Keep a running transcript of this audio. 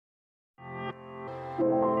Young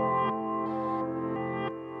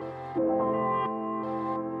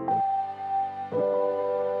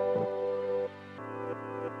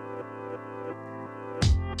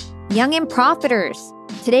and Profiters.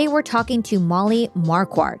 Today we're talking to Molly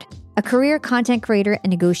Marquard, a career content creator and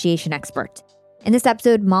negotiation expert. In this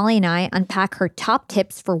episode, Molly and I unpack her top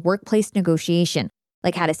tips for workplace negotiation,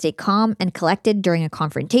 like how to stay calm and collected during a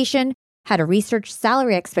confrontation, how to research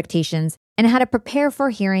salary expectations, and how to prepare for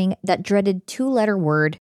hearing that dreaded two-letter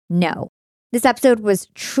word, no. This episode was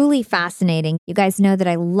truly fascinating. You guys know that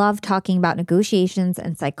I love talking about negotiations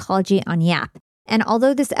and psychology on Yap. And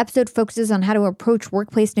although this episode focuses on how to approach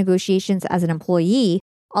workplace negotiations as an employee,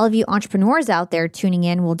 all of you entrepreneurs out there tuning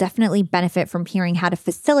in will definitely benefit from hearing how to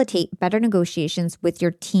facilitate better negotiations with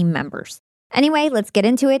your team members. Anyway, let's get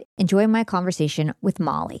into it. Enjoy my conversation with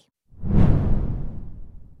Molly.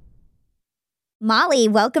 Molly,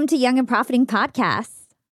 welcome to Young and Profiting Podcast.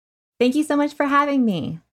 Thank you so much for having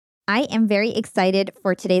me. I am very excited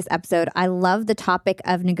for today's episode. I love the topic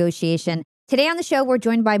of negotiation. Today on the show, we're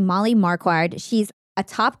joined by Molly Marquard. She's a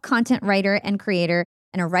top content writer and creator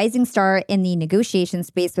and a rising star in the negotiation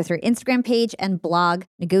space with her Instagram page and blog,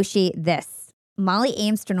 Negotiate This. Molly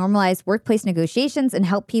aims to normalize workplace negotiations and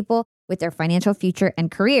help people with their financial future and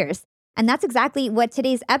careers. And that's exactly what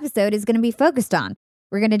today's episode is going to be focused on.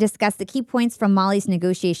 We're going to discuss the key points from Molly's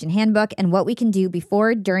negotiation handbook and what we can do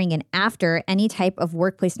before, during, and after any type of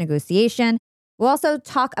workplace negotiation. We'll also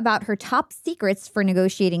talk about her top secrets for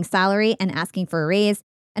negotiating salary and asking for a raise,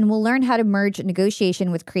 and we'll learn how to merge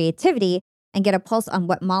negotiation with creativity and get a pulse on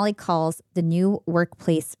what Molly calls the new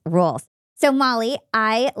workplace rules. So Molly,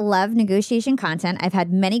 I love negotiation content. I've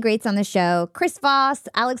had many greats on the show, Chris Voss,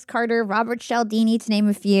 Alex Carter, Robert Cialdini, to name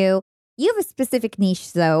a few. You have a specific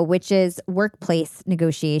niche, though, which is workplace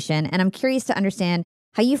negotiation, and I'm curious to understand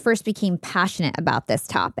how you first became passionate about this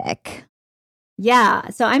topic. Yeah,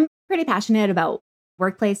 so I'm pretty passionate about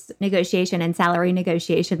workplace negotiation and salary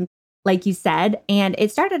negotiation, like you said. And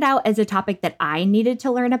it started out as a topic that I needed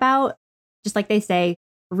to learn about. Just like they say,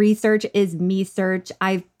 research is me search.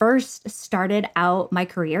 I first started out my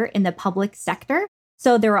career in the public sector.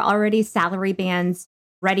 So there were already salary bands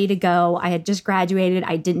ready to go. I had just graduated.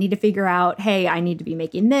 I didn't need to figure out, hey, I need to be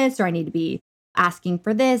making this or I need to be asking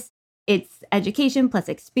for this. It's education plus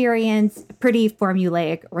experience, pretty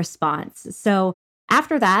formulaic response. So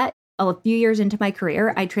after that, a few years into my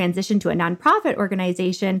career, I transitioned to a nonprofit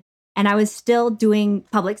organization and I was still doing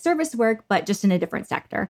public service work, but just in a different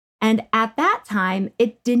sector. And at that time,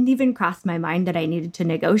 it didn't even cross my mind that I needed to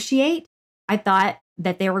negotiate. I thought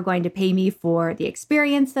that they were going to pay me for the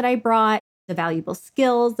experience that I brought, the valuable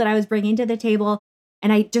skills that I was bringing to the table.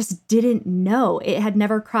 And I just didn't know. It had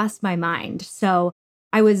never crossed my mind. So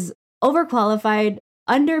I was overqualified,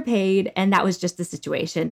 underpaid, and that was just the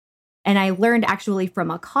situation. And I learned actually from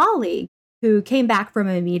a colleague who came back from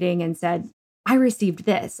a meeting and said, I received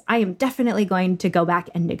this. I am definitely going to go back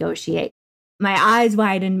and negotiate. My eyes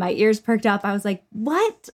widened, my ears perked up. I was like,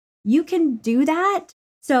 what? You can do that?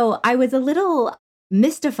 So I was a little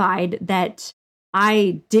mystified that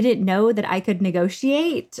I didn't know that I could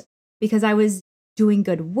negotiate because I was doing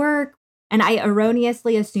good work. And I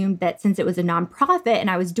erroneously assumed that since it was a nonprofit and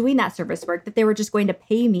I was doing that service work, that they were just going to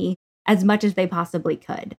pay me as much as they possibly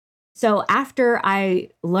could. So after I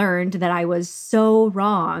learned that I was so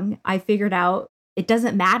wrong, I figured out it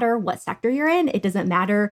doesn't matter what sector you're in. It doesn't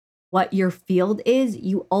matter what your field is.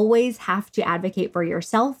 You always have to advocate for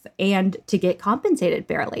yourself and to get compensated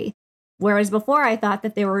fairly. Whereas before I thought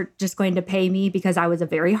that they were just going to pay me because I was a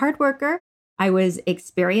very hard worker. I was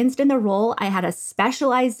experienced in the role. I had a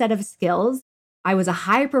specialized set of skills. I was a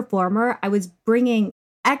high performer. I was bringing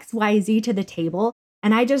XYZ to the table.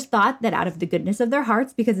 And I just thought that out of the goodness of their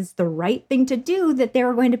hearts, because it's the right thing to do, that they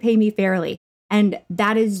were going to pay me fairly. And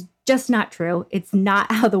that is just not true. It's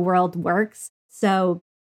not how the world works. So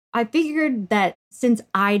I figured that since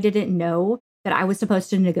I didn't know that I was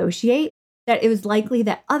supposed to negotiate, that it was likely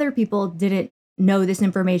that other people didn't know this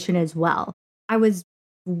information as well. I was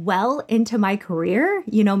well into my career,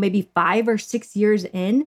 maybe 5 or 6 years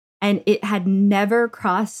in, and it had never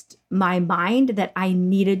crossed my mind that I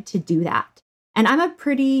needed to do that. And I'm a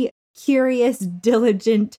pretty curious,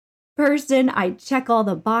 diligent person. I check all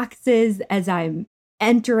the boxes as I'm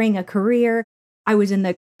entering a career. I was in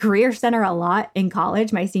the career center a lot in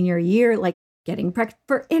college, my senior year, like getting prepped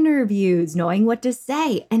for interviews, knowing what to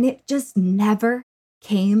say. And it just never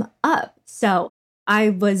came up. So I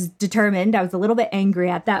was determined. I was a little bit angry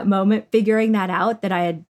at that moment, figuring that out, that I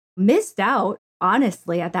had missed out,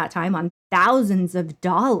 honestly, at that time on thousands of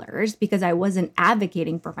dollars because I wasn't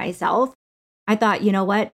advocating for myself. I thought, you know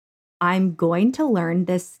what? I'm going to learn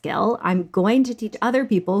this skill. I'm going to teach other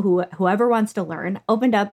people whoever wants to learn.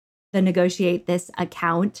 Opened up the Negotiate This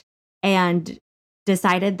account and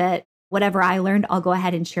decided that whatever I learned, I'll go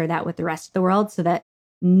ahead and share that with the rest of the world so that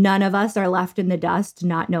none of us are left in the dust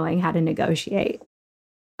not knowing how to negotiate.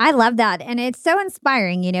 I love that. And it's so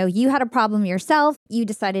inspiring. You know, you had a problem yourself. You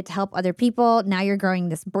decided to help other people. Now you're growing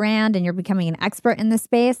this brand and you're becoming an expert in this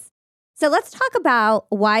space. So let's talk about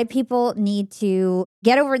why people need to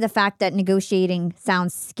get over the fact that negotiating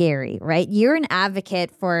sounds scary, right? You're an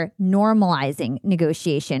advocate for normalizing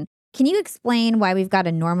negotiation. Can you explain why we've got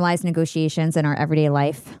to normalize negotiations in our everyday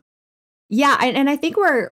life? Yeah, and I think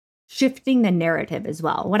we're shifting the narrative as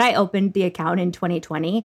well. When I opened the account in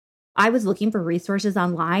 2020, I was looking for resources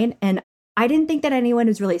online and I didn't think that anyone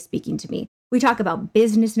was really speaking to me. We talk about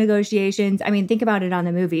business negotiations. I mean, think about it on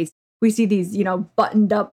the movies. We see these,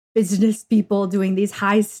 buttoned up business people doing these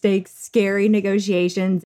high stakes, scary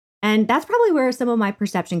negotiations. And that's probably where some of my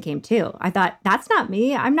perception came too. I thought, that's not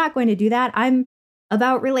me. I'm not going to do that. I'm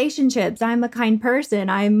about relationships. I'm a kind person.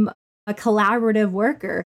 I'm a collaborative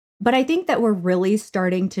worker. But I think that we're really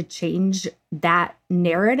starting to change that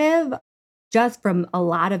narrative just from a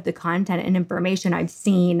lot of the content and information I've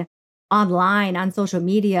seen online on social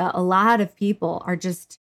media. A lot of people are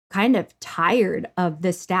just kind of tired of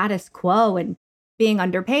the status quo and being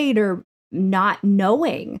underpaid or not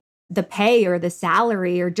knowing the pay or the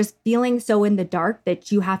salary or just feeling so in the dark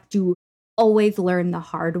that you have to always learn the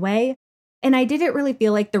hard way. And I didn't really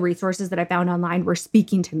feel like the resources that I found online were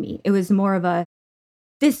speaking to me. It was more of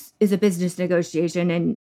this is a business negotiation.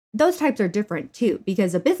 And those types are different too,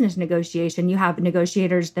 because a business negotiation, you have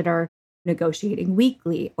negotiators that are negotiating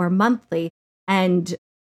weekly or monthly. And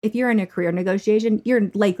if you're in a career negotiation,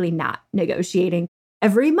 you're likely not negotiating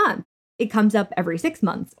every month. It comes up every 6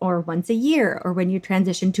 months or once a year or when you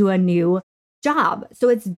transition to a new job. So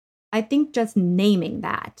it's, I think, just naming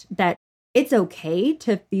that it's okay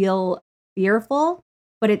to feel fearful,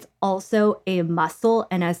 but it's also a muscle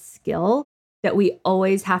and a skill that we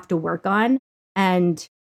always have to work on. And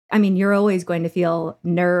I mean, you're always going to feel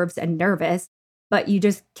nerves and nervous, but you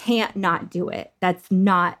just can't not do it. That's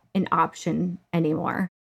not an option anymore.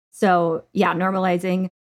 So yeah, normalizing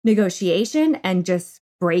negotiation and just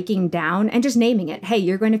breaking down and just naming it. Hey,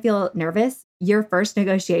 you're going to feel nervous. Your first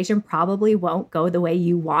negotiation probably won't go the way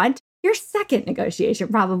you want. Your second negotiation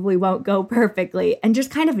probably won't go perfectly. And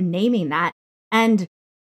just kind of naming that. And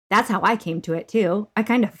that's how I came to it too. I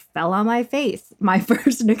kind of fell on my face my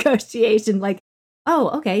first negotiation, like, oh,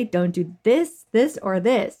 okay, don't do this, this, or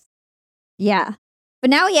this. Yeah.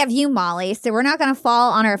 But now we have you, Molly, so we're not going to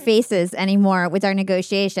fall on our faces anymore with our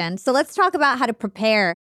negotiation. So let's talk about how to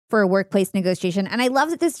prepare for a workplace negotiation. And I love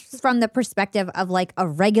that this is from the perspective of like a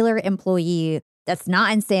regular employee that's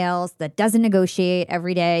not in sales, that doesn't negotiate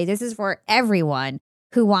every day. This is for everyone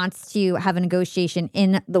who wants to have a negotiation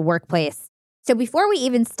in the workplace. So before we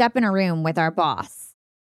even step in a room with our boss,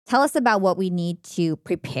 tell us about what we need to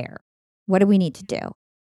prepare. What do we need to do?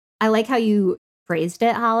 I like how you phrased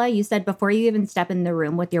it, Hala. You said before you even step in the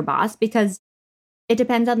room with your boss, because it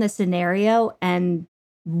depends on the scenario and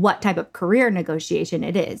what type of career negotiation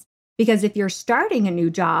it is. Because if you're starting a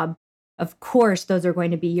new job, of course, those are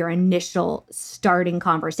going to be your initial starting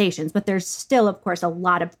conversations. But there's still, of course, a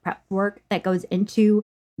lot of prep work that goes into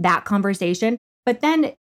that conversation. But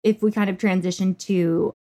then if we kind of transition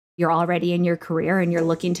to you're already in your career and you're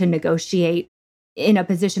looking to negotiate in a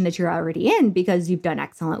position that you're already in because you've done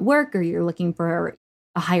excellent work or you're looking for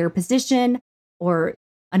a higher position or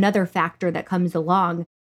another factor that comes along,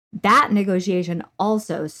 that negotiation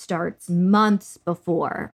also starts months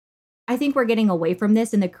before. I think we're getting away from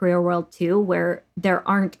this in the career world too, where there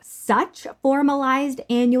aren't such formalized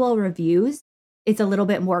annual reviews. It's a little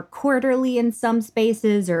bit more quarterly in some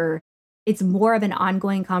spaces, or it's more of an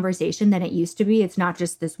ongoing conversation than it used to be. It's not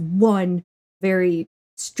just this one very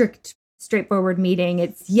strict, straightforward meeting.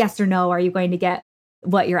 It's yes or no. Are you going to get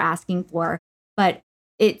what you're asking for? But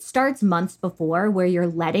it starts months before where you're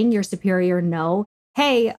letting your superior know,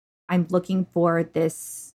 hey, I'm looking for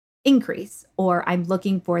this increase or I'm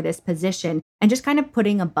looking for this position, and just kind of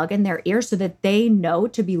putting a bug in their ear so that they know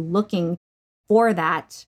to be looking for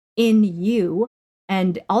that in you.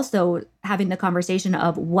 And also having the conversation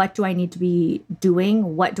of what do I need to be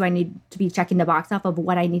doing? What do I need to be checking the box off of?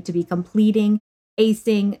 What I need to be completing,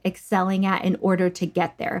 acing, excelling at in order to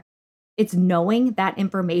get there. It's knowing that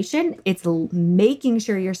information. It's making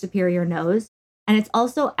sure your superior knows. And it's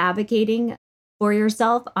also advocating for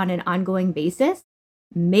yourself on an ongoing basis.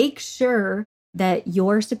 Make sure that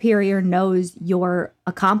your superior knows your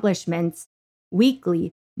accomplishments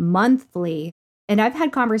weekly, monthly, And I've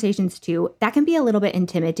had conversations too that can be a little bit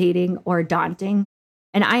intimidating or daunting.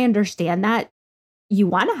 And I understand that you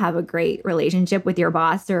want to have a great relationship with your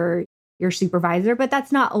boss or your supervisor, but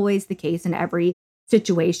that's not always the case in every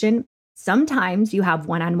situation. Sometimes you have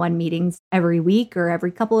one-on-one meetings every week or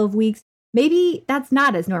every couple of weeks. Maybe that's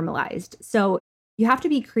not as normalized. So you have to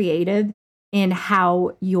be creative in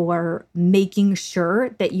how you're making sure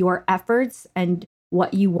that your efforts and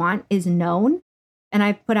what you want is known. And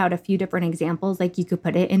I've put out a few different examples. Like you could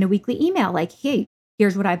put it in a weekly email, like, hey,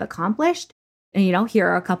 here's what I've accomplished. And, here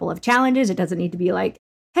are a couple of challenges. It doesn't need to be like,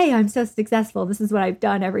 hey, I'm so successful. This is what I've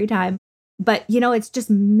done every time. But, it's just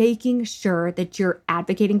making sure that you're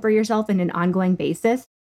advocating for yourself in an ongoing basis,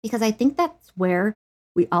 because I think that's where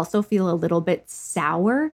we also feel a little bit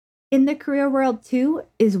sour in the career world too,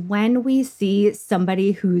 is when we see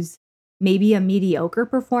somebody who's maybe a mediocre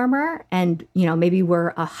performer and, maybe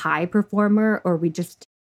we're a high performer or we just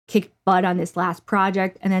kicked butt on this last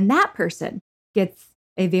project. And then that person gets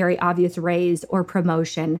a very obvious raise or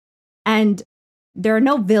promotion. And there are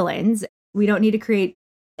no villains. We don't need to create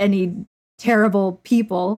any terrible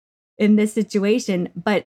people in this situation.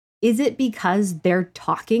 But is it because they're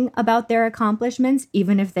talking about their accomplishments,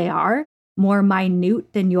 even if they are more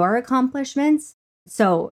minute than your accomplishments?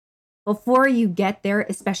 So before you get there,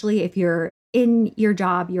 especially if you're in your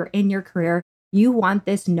job, you're in your career, you want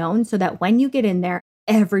this known so that when you get in there,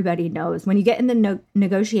 everybody knows. When you get in the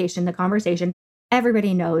negotiation, the conversation,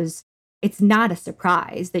 everybody knows it's not a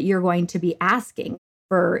surprise that you're going to be asking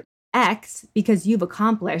for X because you've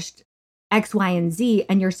accomplished X, Y, and Z,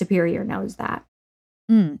 and your superior knows that.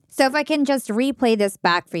 So if I can just replay this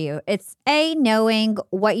back for you, it's A, knowing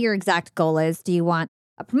what your exact goal is. Do you want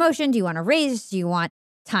a promotion? Do you want a raise? Do you want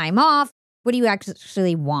time off? What do you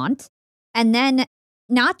actually want? And then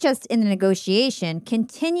not just in the negotiation,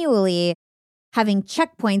 continually having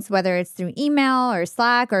checkpoints, whether it's through email or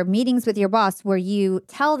Slack or meetings with your boss, where you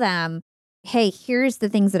tell them, hey, here's the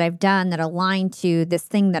things that I've done that align to this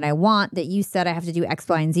thing that I want, that you said I have to do X,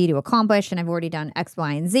 Y, and Z to accomplish, and I've already done X,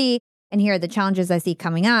 Y, and Z. And here are the challenges I see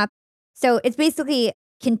coming up. So it's basically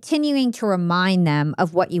continuing to remind them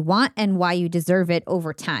of what you want and why you deserve it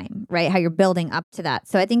over time, right? How you're building up to that.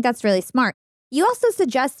 So I think that's really smart. You also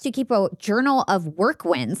suggest to keep a journal of work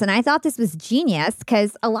wins. And I thought this was genius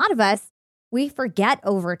because a lot of us, we forget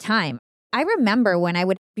over time. I remember when I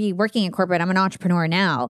would be working in corporate, I'm an entrepreneur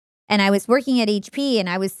now, and I was working at HP and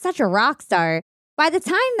I was such a rock star. By the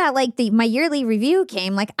time that my yearly review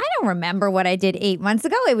came, I don't remember what I did 8 months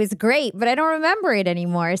ago. It was great, but I don't remember it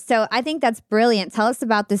anymore. So I think that's brilliant. Tell us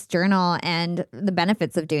about this journal and the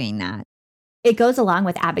benefits of doing that. It goes along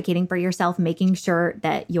with advocating for yourself, making sure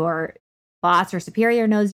that your boss or superior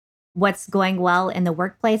knows what's going well in the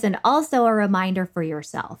workplace, and also a reminder for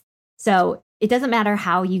yourself. So it doesn't matter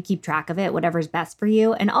how you keep track of it, whatever's best for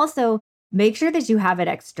you. And also make sure that you have it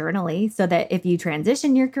externally so that if you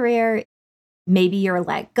transition your career, maybe you're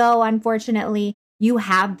let go, unfortunately, you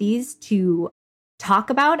have these to talk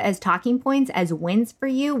about as talking points, as wins for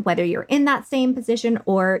you, whether you're in that same position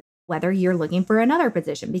or whether you're looking for another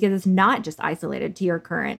position, because it's not just isolated to your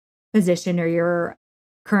current position or your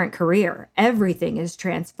current career. Everything is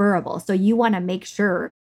transferable. So you want to make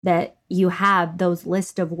sure that you have those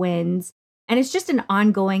list of wins. And it's just an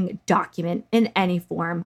ongoing document in any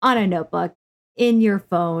form, on a notebook, in your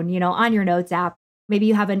phone, on your notes app. Maybe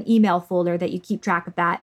you have an email folder that you keep track of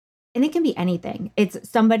that. And it can be anything. It's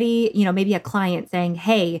somebody, maybe a client saying,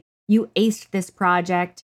 hey, you aced this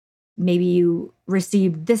project. Maybe you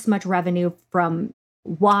received this much revenue from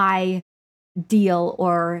Y deal,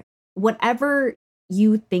 or whatever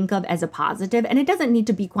you think of as a positive. And it doesn't need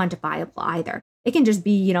to be quantifiable either. It can just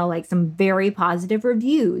be, some very positive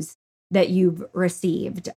reviews that you've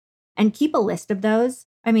received, and keep a list of those.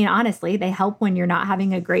 I mean, honestly, they help when you're not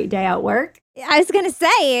having a great day at work. I was going to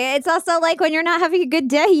say, it's also when you're not having a good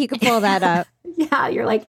day, you can pull that up. Yeah, you're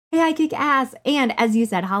like, hey, I kick ass. And as you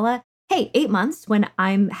said, Hala, hey, 8 months when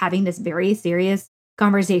I'm having this very serious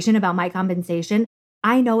conversation about my compensation,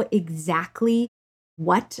 I know exactly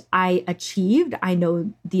what I achieved. I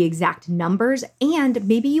know the exact numbers. And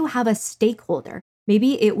maybe you have a stakeholder.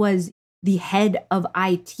 Maybe it was the head of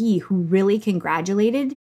IT who really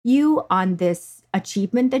congratulated you on this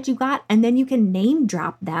achievement that you got. And then you can name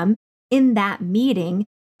drop them in that meeting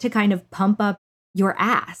to kind of pump up your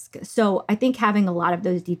ask. So I think having a lot of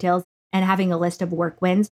those details and having a list of work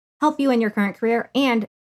wins help you in your current career, and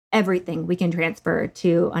everything we can transfer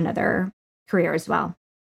to another career as well.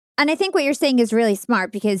 And I think what you're saying is really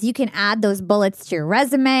smart, because you can add those bullets to your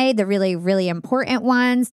resume, the really, really important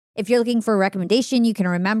ones. If you're looking for a recommendation, you can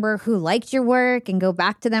remember who liked your work and go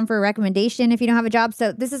back to them for a recommendation if you don't have a job.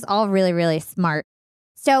 So this is all really, really smart.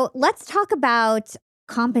 So let's talk about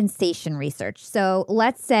compensation research. So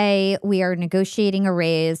let's say we are negotiating a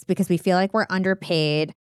raise because we feel like we're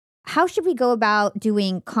underpaid. How should we go about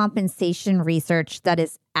doing compensation research that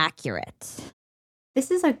is accurate?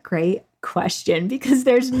 This is a great question because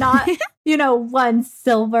there's not, one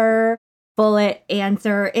silver bullet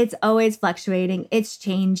answer. It's always fluctuating. It's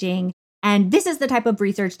changing. And this is the type of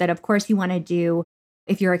research that, of course, you want to do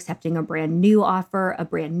if you're accepting a brand new offer, a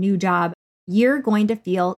brand new job. You're going to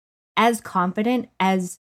feel as confident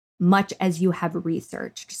as much as you have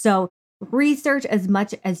researched. So research as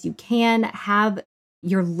much as you can, have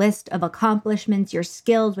your list of accomplishments, your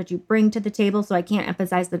skills, what you bring to the table. So I can't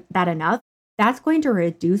emphasize that enough. That's going to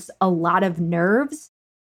reduce a lot of nerves.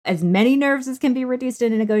 As many nerves as can be reduced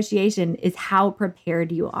in a negotiation is how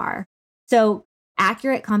prepared you are. So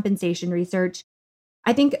accurate compensation research.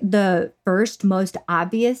 I think the first most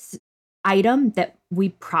obvious item that we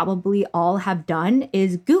probably all have done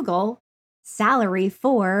is Google salary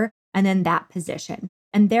for, and then that position.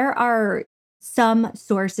 And there are some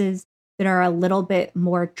sources that are a little bit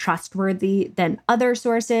more trustworthy than other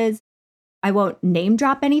sources. I won't name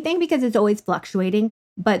drop anything because it's always fluctuating,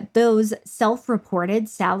 but those self-reported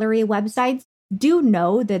salary websites do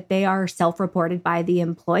know that they are self-reported by the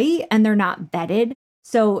employee and they're not vetted.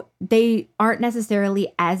 So they aren't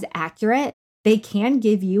necessarily as accurate. They can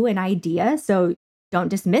give you an idea. So don't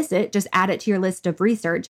dismiss it. Just add it to your list of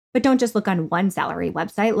research, but don't just look on one salary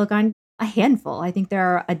website. Look on a handful. I think there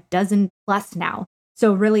are a dozen plus now.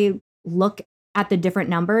 So really look at the different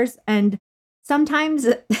numbers. And sometimes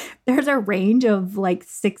there's a range of like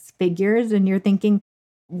 6 figures and you're thinking,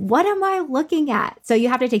 what am I looking at? So you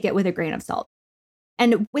have to take it with a grain of salt.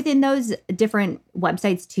 And within those different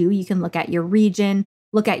websites too, you can look at your region,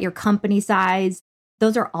 look at your company size.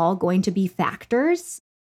 Those are all going to be factors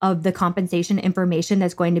of the compensation information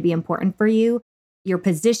that's going to be important for you, your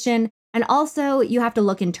position. And also you have to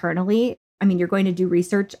look internally. I mean, you're going to do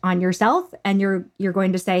research on yourself and you're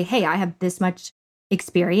going to say, hey, I have this much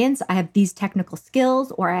experience, I have these technical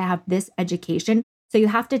skills, or I have this education. So you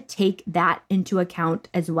have to take that into account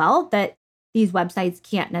as well, that these websites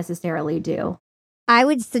can't necessarily do. I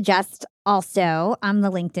would suggest also, I'm the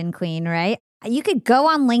LinkedIn queen, right? You could go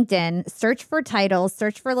on LinkedIn, search for titles,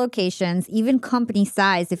 search for locations, even company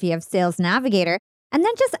size if you have Sales Navigator, and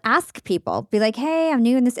then just ask people. Be like, hey, I'm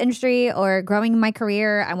new in this industry or growing in my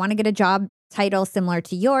career. I want to get a job title similar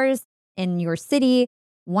to yours in your city,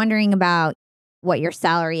 wondering about what your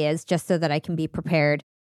salary is just so that I can be prepared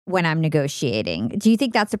when I'm negotiating. Do you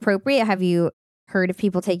think that's appropriate? Have you heard of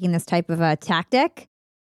people taking this type of a tactic?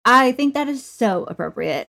 I think that is so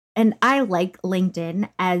appropriate. And I like LinkedIn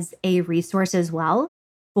as a resource as well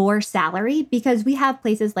for salary because we have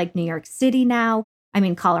places like New York City now. I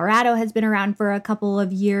mean, Colorado has been around for a couple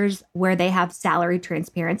of years where they have salary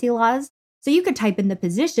transparency laws. So you could type in the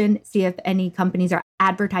position, see if any companies are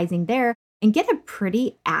advertising there, and get a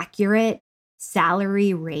pretty accurate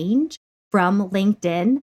salary range from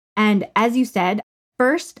LinkedIn. And as you said,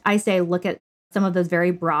 first, I say look at some of those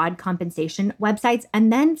very broad compensation websites.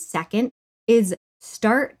 And then second is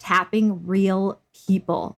start tapping real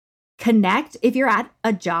people. Connect. If you're at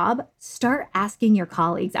a job, start asking your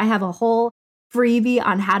colleagues. I have a whole freebie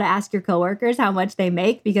on how to ask your coworkers how much they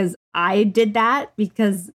make because I did that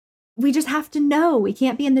because we just have to know. We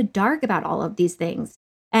can't be in the dark about all of these things.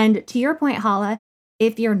 And to your point, Hala,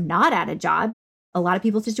 if you're not at a job, a lot of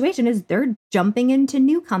people's situation is they're jumping into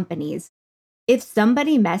new companies. If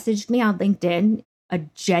somebody messaged me on LinkedIn, a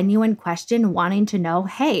genuine question wanting to know,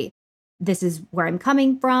 hey, this is where I'm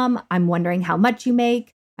coming from. I'm wondering how much you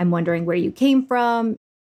make. I'm wondering where you came from.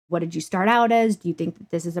 What did you start out as? Do you think that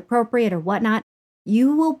this is appropriate or whatnot?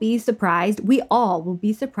 You will be surprised. We all will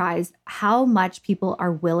be surprised how much people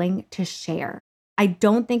are willing to share. I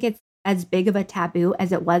don't think it's as big of a taboo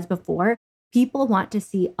as it was before. People want to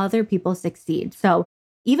see other people succeed. So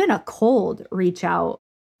even a cold reach out,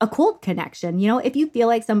 a cold connection, if you feel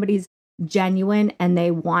like somebody's genuine and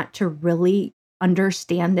they want to really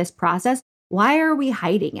understand this process, why are we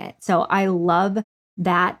hiding it? So I love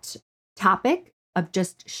that topic of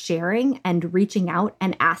just sharing and reaching out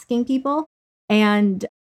and asking people. And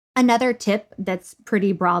another tip that's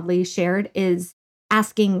pretty broadly shared is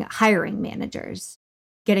asking hiring managers,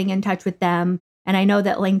 getting in touch with them. And I know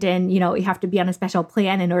that LinkedIn, you have to be on a special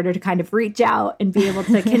plan in order to kind of reach out and be able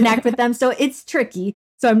to connect with them. So it's tricky.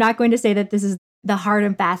 So I'm not going to say that this is the hard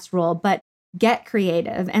and fast rule, but get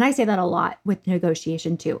creative. And I say that a lot with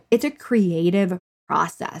negotiation too. It's a creative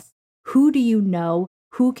process. Who do you know?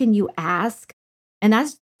 Who can you ask? And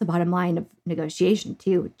that's the bottom line of negotiation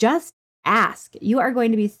too. Just ask. You are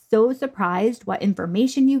going to be so surprised what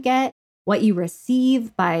information you get, what you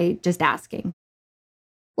receive by just asking.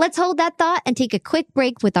 Let's hold that thought and take a quick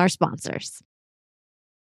break with our sponsors.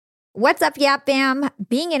 What's up, Yap Fam?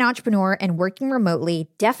 Being an entrepreneur and working remotely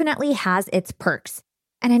definitely has its perks.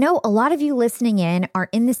 And I know a lot of you listening in are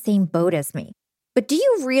in the same boat as me. But do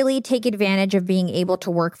you really take advantage of being able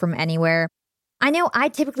to work from anywhere? I know I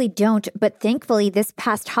typically don't, but thankfully this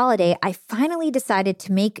past holiday, I finally decided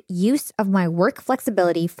to make use of my work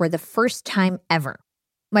flexibility for the first time ever.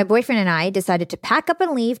 My boyfriend and I decided to pack up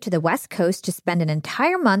and leave to the West Coast to spend an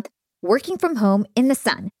entire month working from home in the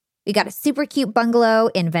sun. We got a super cute bungalow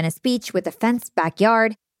in Venice Beach with a fenced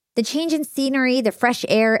backyard. The change in scenery, the fresh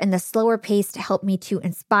air, and the slower pace helped me to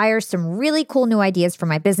inspire some really cool new ideas for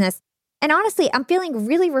my business. And honestly, I'm feeling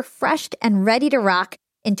really refreshed and ready to rock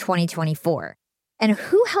in 2024. And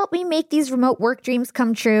who helped me make these remote work dreams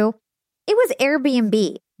come true? It was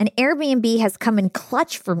Airbnb. And Airbnb has come in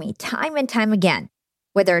clutch for me time and time again.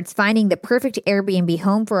 Whether it's finding the perfect Airbnb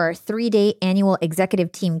home for our 3-day annual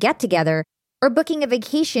executive team get-together, or booking a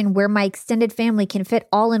vacation where my extended family can fit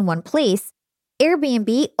all in one place,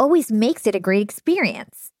 Airbnb always makes it a great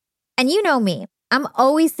experience. And you know me, I'm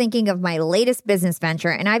always thinking of my latest business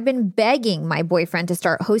venture, and I've been begging my boyfriend to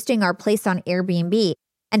start hosting our place on Airbnb.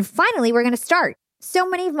 And finally, we're going to start. So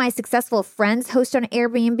many of my successful friends host on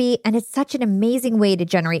Airbnb, and it's such an amazing way to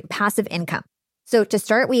generate passive income. So to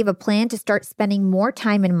start, we have a plan to start spending more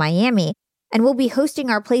time in Miami, and we'll be hosting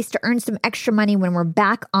our place to earn some extra money when we're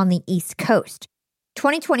back on the East Coast.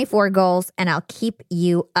 2024 goals, and I'll keep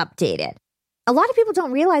you updated. A lot of people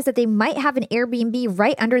don't realize that they might have an Airbnb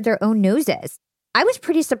right under their own noses. I was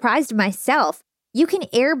pretty surprised myself. You can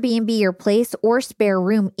Airbnb your place or spare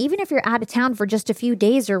room even if you're out of town for just a few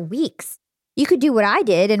days or weeks. You could do what I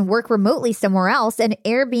did and work remotely somewhere else and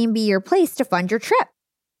Airbnb your place to fund your trip.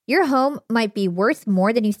 Your home might be worth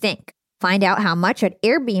more than you think. Find out how much at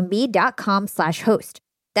airbnb.com/host.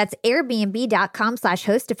 That's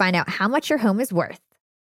airbnb.com/host to find out how much your home is worth.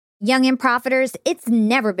 Young and profiters, it's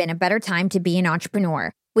never been a better time to be an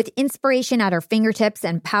entrepreneur. With inspiration at our fingertips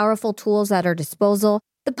and powerful tools at our disposal,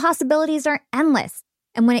 the possibilities are endless.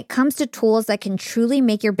 And when it comes to tools that can truly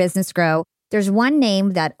make your business grow, there's one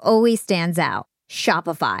name that always stands out: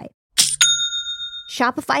 Shopify.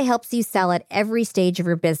 Shopify helps you sell at every stage of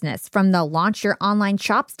your business, from the launch your online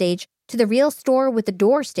shop stage to the real store with the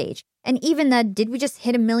door stage, and even the did we just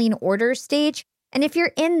hit a million orders stage? And if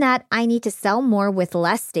you're in that I need to sell more with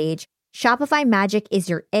less stage, Shopify Magic is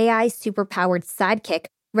your AI superpowered sidekick,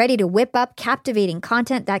 ready to whip up captivating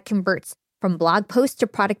content that converts from blog posts to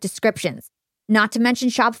product descriptions. Not to mention,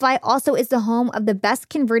 Shopify also is the home of the best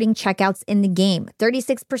converting checkouts in the game,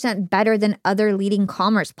 36% better than other leading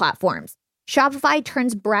commerce platforms. Shopify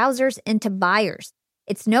turns browsers into buyers.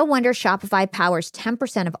 It's no wonder Shopify powers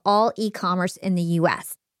 10% of all e-commerce in the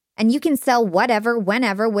US. And you can sell whatever,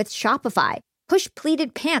 whenever with Shopify. Push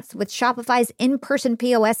pleated pants with Shopify's in-person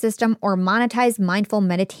POS system or monetize mindful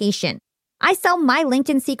meditation. I sell my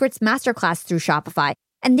LinkedIn Secrets Masterclass through Shopify,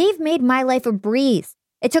 and they've made my life a breeze.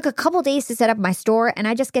 It took a couple days to set up my store, and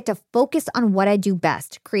I just get to focus on what I do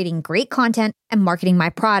best, creating great content and marketing my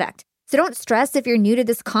product. So don't stress if you're new to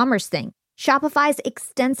this commerce thing. Shopify's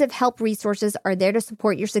extensive help resources are there to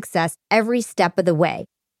support your success every step of the way.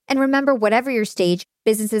 And remember, whatever your stage,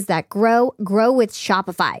 businesses that grow with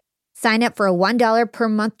Shopify. Sign up for a $1 per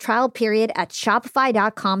month trial period at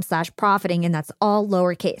shopify.com/profiting, and that's all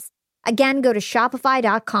lowercase. Again, go to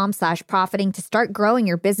shopify.com/profiting to start growing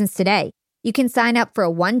your business today. You can sign up for a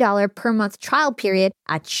 $1 per month trial period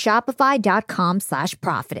at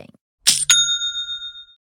shopify.com/profiting.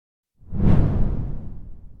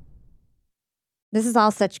 This is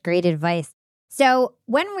all such great advice. So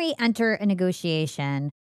when we enter a negotiation,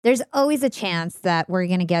 there's always a chance that we're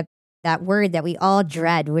going to get that word that we all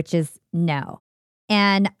dread, which is no.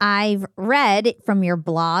 And I've read from your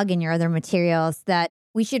blog and your other materials that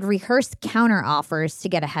we should rehearse counter offers to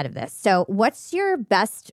get ahead of this. So what's your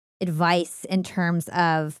best advice in terms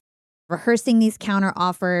of rehearsing these counter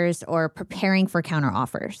offers or preparing for counter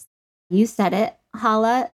offers? You said it,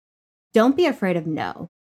 Hala. Don't be afraid of no.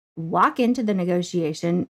 Walk into the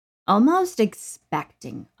negotiation almost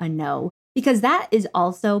expecting a no, because that is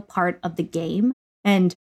also part of the game.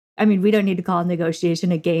 And I mean, we don't need to call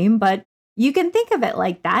negotiation a game, but you can think of it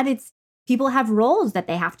like that. It's people have roles that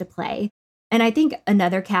they have to play. And I think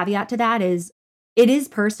another caveat to that is it is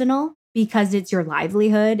personal because it's your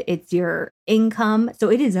livelihood, it's your income.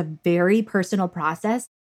 So it is a very personal process.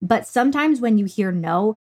 But sometimes when you hear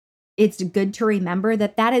no, it's good to remember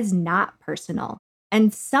that that is not personal.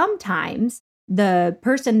 And sometimes the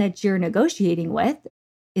person that you're negotiating with,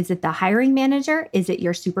 is it the hiring manager? Is it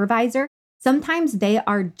your supervisor? Sometimes they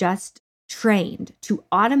are just trained to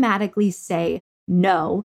automatically say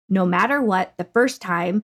no, no matter what, the first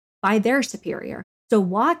time by their superior. So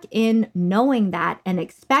walk in knowing that and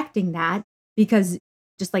expecting that, because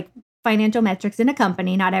just like financial metrics in a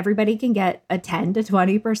company, not everybody can get a 10 to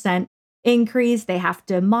 20% increase. They have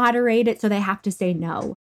to moderate it. So they have to say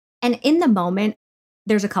no. And in the moment,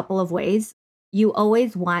 there's a couple of ways. You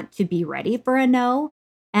always want to be ready for a no.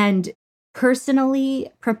 And personally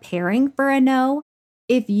preparing for a no,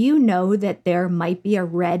 if you know that there might be a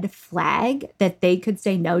red flag that they could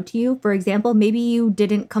say no to you, for example, maybe you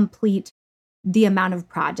didn't complete the amount of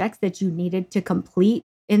projects that you needed to complete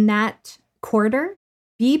in that quarter,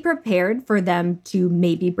 be prepared for them to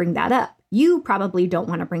maybe bring that up. You probably don't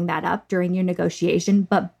want to bring that up during your negotiation,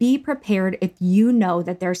 but be prepared if you know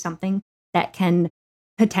that there's something that can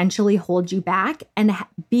potentially hold you back, and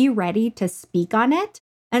be ready to speak on it.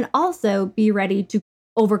 And also be ready to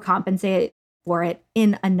overcompensate for it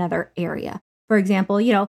in another area. For example,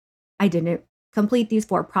 I didn't complete these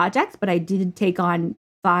 4 projects, but I did take on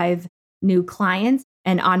 5 new clients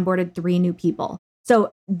and onboarded 3 new people.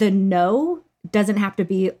 So the no doesn't have to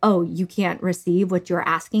be, oh, you can't receive what you're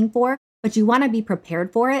asking for, but you want to be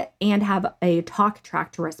prepared for it and have a talk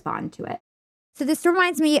track to respond to it. So this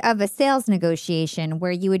reminds me of a sales negotiation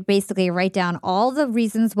where you would basically write down all the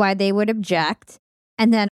reasons why they would object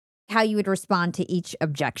and then how you would respond to each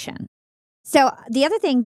objection. So the other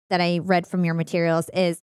thing that I read from your materials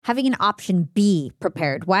is having an option B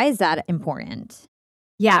prepared. Why is that important?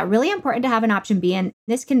 Yeah, really important to have an option B. And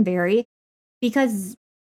this can vary because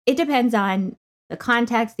it depends on the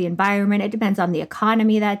context, the environment. It depends on the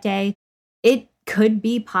economy that day. It could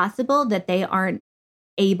be possible that they aren't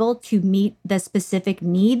able to meet the specific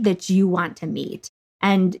need that you want to meet.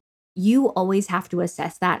 And you always have to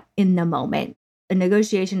assess that in the moment. A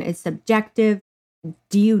negotiation is subjective.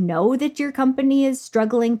 Do you know that your company is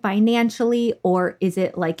struggling financially, or is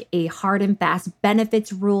it like a hard and fast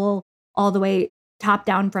benefits rule all the way top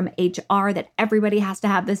down from HR that everybody has to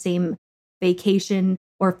have the same vacation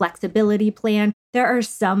or flexibility plan? There are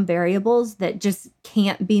some variables that just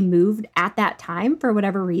can't be moved at that time for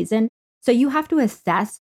whatever reason. So you have to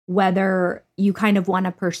assess whether you kind of want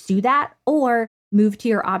to pursue that or move to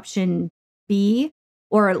your option B,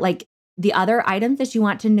 or like the other items that you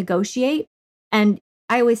want to negotiate. And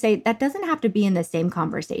I always say that doesn't have to be in the same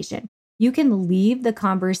conversation. You can leave the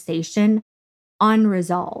conversation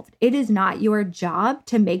unresolved. It is not your job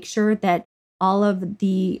to make sure that all of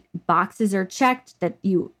the boxes are checked, that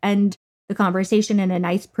you end the conversation in a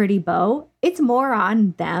nice, pretty bow. It's more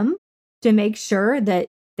on them to make sure that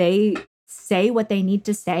they say what they need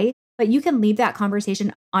to say. But you can leave that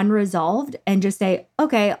conversation unresolved and just say,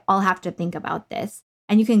 okay, I'll have to think about this.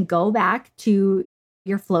 And you can go back to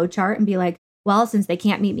your flow chart and be like, well, since they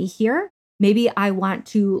can't meet me here, maybe I want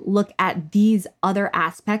to look at these other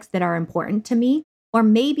aspects that are important to me. Or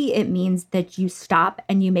maybe it means that you stop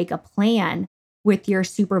and you make a plan with your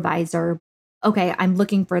supervisor. Okay, I'm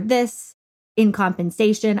looking for this in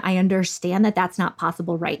compensation. I understand that that's not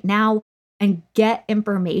possible right now. And get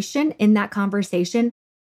information in that conversation.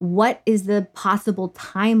 What is the possible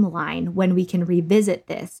timeline when we can revisit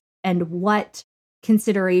this? And what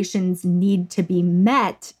considerations need to be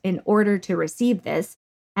met in order to receive this?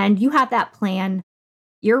 And you have that plan.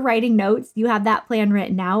 You're writing notes. You have that plan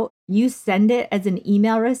written out. You send it as an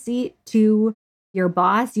email receipt to your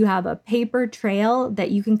boss. You have a paper trail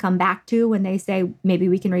that you can come back to when they say, maybe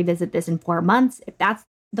we can revisit this in 4 months, if that's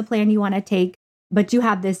the plan you want to take. But you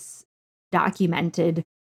have this documented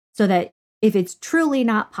so that if it's truly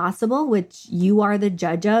not possible, which you are the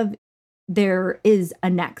judge of, there is a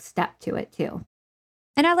next step to it too.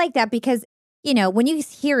 And I like that because, when you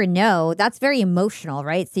hear a no, that's very emotional,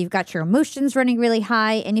 right? So you've got your emotions running really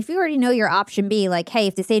high. And if you already know your option B, like, hey,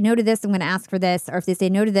 if they say no to this, I'm going to ask for this. Or if they say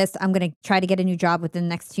no to this, I'm going to try to get a new job within the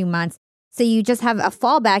next 2 months. So you just have a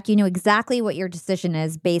fallback. You know exactly what your decision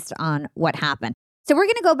is based on what happened. So we're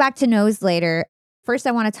going to go back to no's later. First,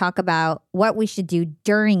 I want to talk about what we should do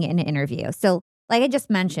during an interview. So like I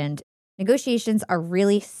just mentioned, negotiations are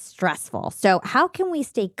really stressful. So how can we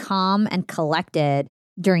stay calm and collected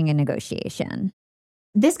during a negotiation?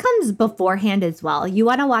 This comes beforehand as well. You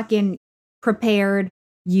want to walk in prepared.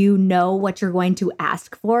 You know what you're going to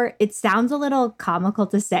ask for. It sounds a little comical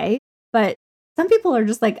to say, but some people are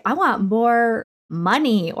just like, I want more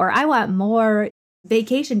money, or I want more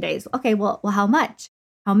vacation days. Okay, well, how much?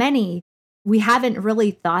 How many? We haven't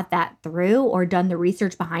really thought that through or done the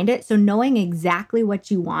research behind it. So knowing exactly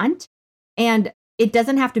what you want, and it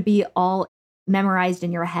doesn't have to be all memorized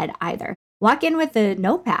in your head either. walk in with a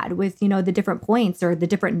notepad with, the different points or the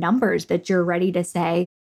different numbers that you're ready to say.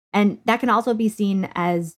 And that can also be seen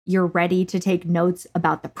as you're ready to take notes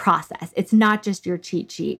about the process. It's not just your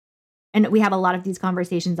cheat sheet. And we have a lot of these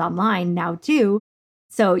conversations online now too.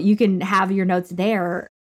 So you can have your notes there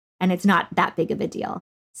and it's not that big of a deal.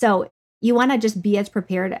 So you want to just be as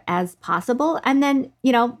prepared as possible. And then,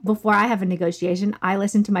 before I have a negotiation, I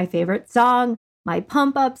listen to my favorite song, my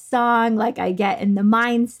pump up song, like I get in the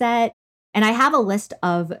mindset. And I have a list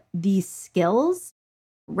of these skills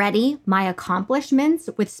ready, my accomplishments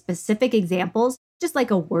with specific examples, just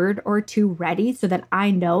like a word or two ready so that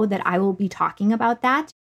I know that I will be talking about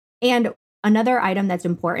that. And another item that's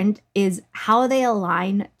important is how they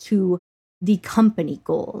align to the company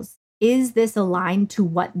goals. Is this aligned to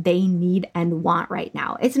what they need and want right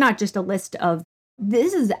now? It's not just a list of,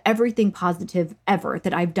 this is everything positive ever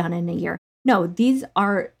that I've done in a year. No, these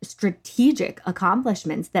are strategic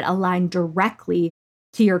accomplishments that align directly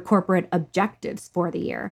to your corporate objectives for the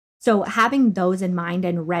year. So having those in mind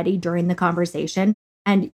and ready during the conversation,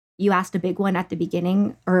 and you asked a big one at the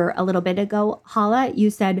beginning or a little bit ago, Hala, you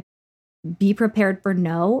said, be prepared for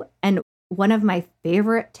no. And one of my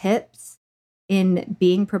favorite tips in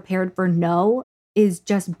being prepared for no is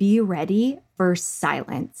just be ready for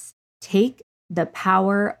silence. Take the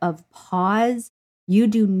power of pause. You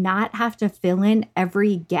do not have to fill in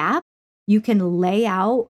every gap. You can lay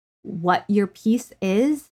out what your piece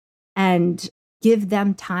is and give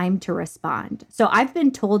them time to respond. So I've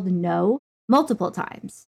been told no multiple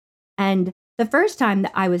times. And the first time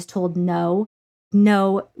that I was told no,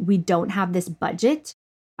 we don't have this budget.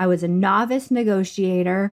 I was a novice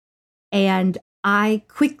negotiator and I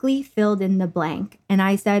quickly filled in the blank. And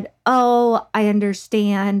I said, oh, I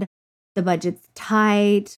understand. The budget's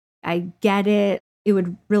tight. I get it. It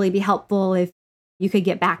would really be helpful if you could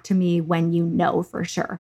get back to me when you know for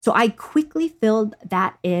sure. So I quickly filled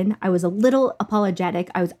that in. I was a little apologetic.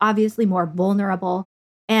 I was obviously more vulnerable.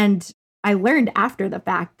 And I learned after the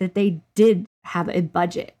fact that they did have a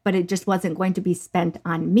budget, but it just wasn't going to be spent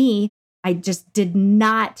on me. I just did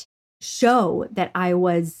not show that I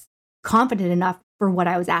was confident enough for what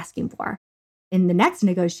I was asking for. In the next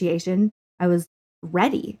negotiation, I was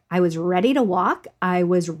ready. I was ready to walk. I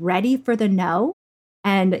was ready for the no.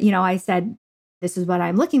 And, I said, this is what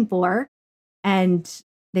I'm looking for. And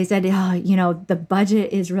they said, oh, the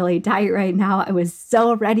budget is really tight right now. I was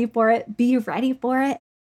so ready for it. Be ready for it.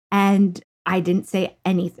 And I didn't say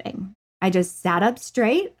anything. I just sat up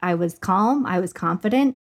straight. I was calm. I was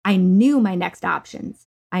confident. I knew my next options.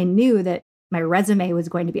 I knew that my resume was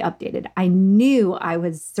going to be updated. I knew I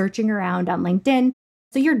was searching around on LinkedIn.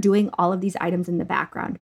 So you're doing all of these items in the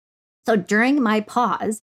background. So during my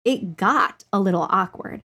pause, it got a little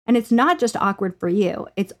awkward. And it's not just awkward for you.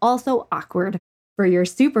 It's also awkward for your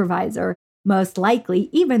supervisor, most likely,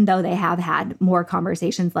 even though they have had more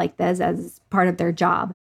conversations like this as part of their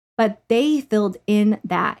job. But they filled in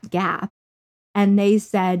that gap and they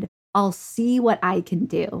said, I'll see what I can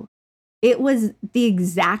do. It was the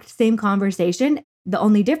exact same conversation. The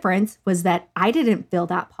only difference was that I didn't fill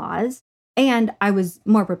that pause and I was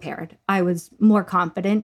more prepared. I was more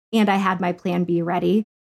confident and I had my plan B ready.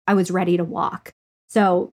 I was ready to walk.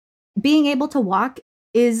 So being able to walk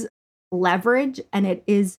is leverage and it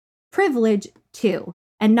is privilege too.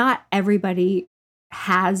 And not everybody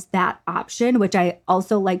has that option, which I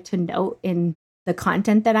also like to note in the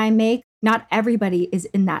content that I make. Not everybody is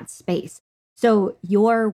in that space. So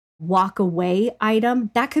your walk away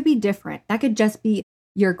item, that could be different. That could just be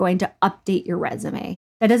you're going to update your resume.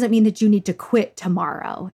 That doesn't mean that you need to quit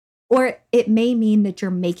tomorrow. Or it may mean that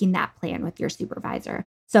you're making that plan with your supervisor.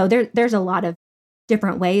 So there's a lot of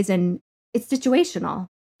different ways, and it's situational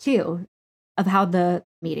too of how the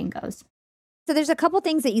meeting goes. So there's a couple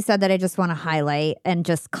things that you said that I just want to highlight and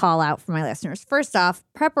just call out for my listeners. First off,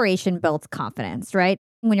 preparation builds confidence, right?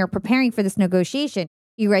 When you're preparing for this negotiation,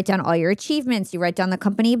 you write down all your achievements, you write down the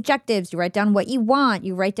company objectives, you write down what you want,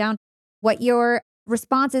 you write down what your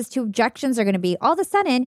responses to objections are going to be. All of a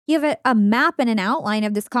sudden, you have a map and an outline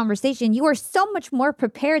of this conversation. You are so much more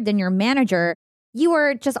prepared than your manager. You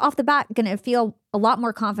are just off the bat going to feel a lot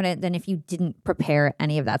more confident than if you didn't prepare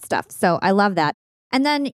any of that stuff. So I love that. And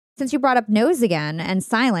then since you brought up no's again and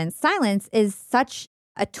silence is such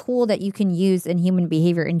a tool that you can use in human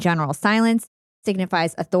behavior in general. Silence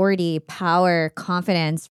signifies authority, power,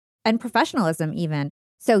 confidence, and professionalism even.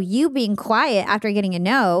 So you being quiet after getting a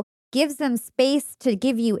no gives them space to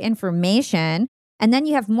give you information. And then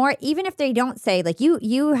you have more, even if they don't say, like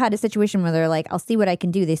you had a situation where they're like, I'll see what I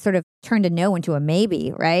can do. They sort of turned a no into a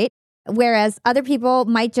maybe, right? Whereas other people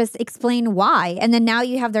might just explain why. And then now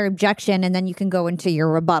you have their objection and then you can go into your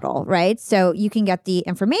rebuttal, right? So you can get the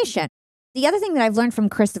information. The other thing that I've learned from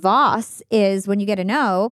Chris Voss is when you get a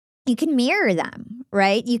no, you can mirror them,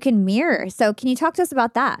 right? You can mirror. So can you talk to us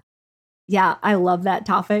about that? Yeah, I love that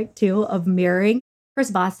topic too of mirroring. Chris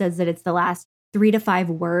Voss says that it's the last 3 to 5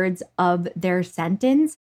 words of their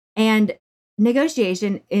sentence. And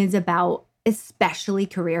negotiation is about, especially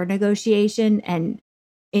career negotiation and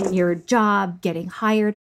in your job, getting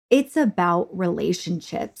hired, it's about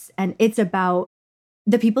relationships and it's about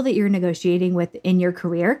the people that you're negotiating with in your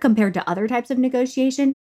career compared to other types of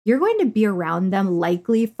negotiation. You're going to be around them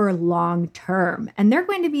likely for long term, and they're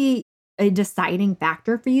going to be a deciding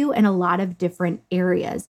factor for you in a lot of different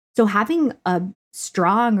areas. So having a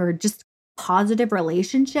strong or just positive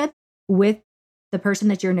relationship with the person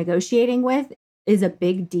that you're negotiating with is a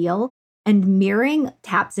big deal. And mirroring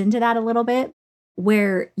taps into that a little bit,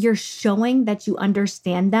 where you're showing that you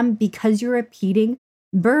understand them because you're repeating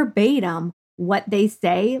verbatim what they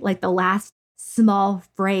say, like the last small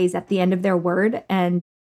phrase at the end of their word. And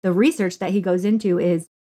the research that he goes into is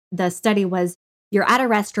the study was you're at a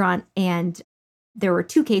restaurant and there were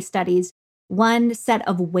 2 case studies. One set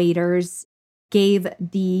of waiters gave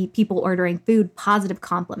the people ordering food positive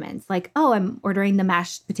compliments, like, oh, I'm ordering the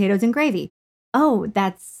mashed potatoes and gravy. Oh,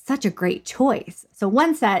 that's such a great choice. So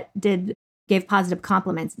one set gave positive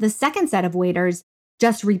compliments. The second set of waiters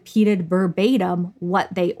just repeated verbatim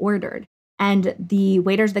what they ordered. And the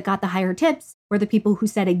waiters that got the higher tips were the people who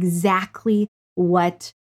said exactly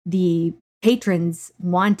what the patrons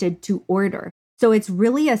wanted to order. So it's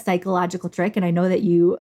really a psychological trick. And I know that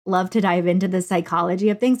you love to dive into the psychology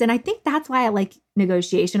of things. And I think that's why I like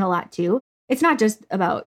negotiation a lot too. It's not just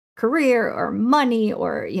about career or money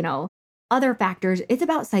or, other factors. It's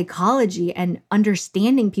about psychology and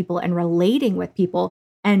understanding people and relating with people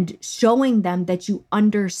and showing them that you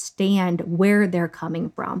understand where they're coming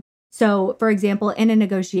from. So, for example, in a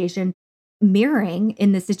negotiation, mirroring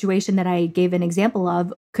in the situation that I gave an example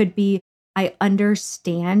of could be, I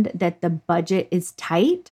understand that the budget is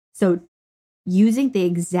tight. So using the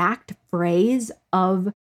exact phrase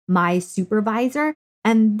of my supervisor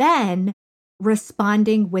and then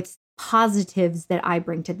responding with positives that I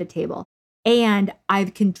bring to the table. And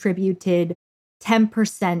I've contributed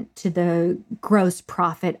 10% to the gross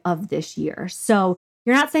profit of this year. So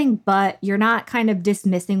you're not saying, but you're not kind of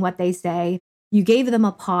dismissing what they say. You gave them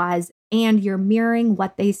a pause and you're mirroring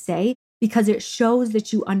what they say because it shows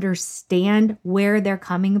that you understand where they're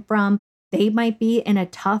coming from. They might be in a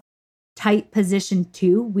tough, tight position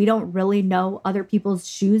too. We don't really know other people's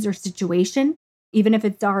shoes or situation. Even if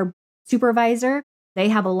it's our supervisor, they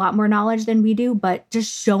have a lot more knowledge than we do, but just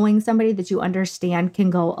showing somebody that you understand can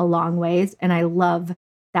go a long ways. And I love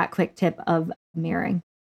that quick tip of mirroring.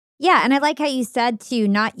 Yeah. And I like how you said to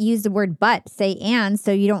not use the word but, say and,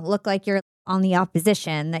 so you don't look like you're on the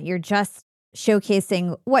opposition, that you're just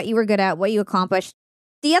showcasing what you were good at, what you accomplished.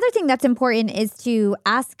 The other thing that's important is to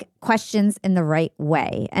ask questions in the right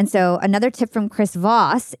way. And so another tip from Chris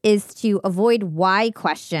Voss is to avoid why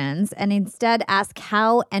questions and instead ask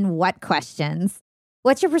how and what questions.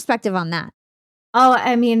 What's your perspective on that? Oh,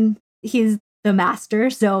 I mean, he's the master.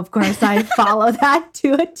 So of course I follow that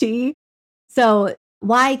to a T. So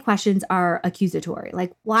why questions are accusatory.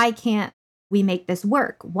 Like, why can't we make this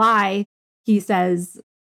work? Why, he says,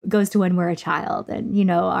 goes to when we're a child. And,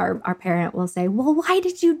 our parent will say, well, why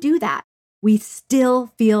did you do that? We still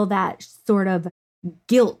feel that sort of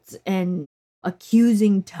guilt and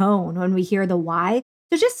accusing tone when we hear the why.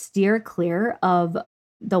 So just steer clear of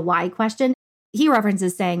the why question. He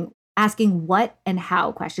references asking what and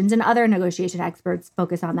how questions, and other negotiation experts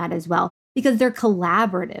focus on that as well, because they're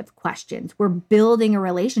collaborative questions. We're building a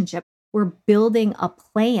relationship. We're building a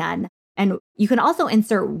plan. And you can also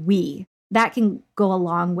insert we. That can go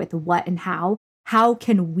along with what and how. How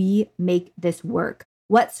can we make this work?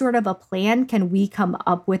 What sort of a plan can we come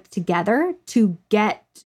up with together to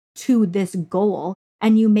get to this goal?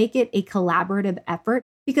 And you make it a collaborative effort,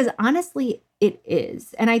 because honestly, it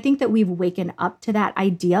is. And I think that we've waken up to that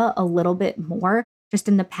idea a little bit more just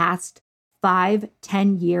in the past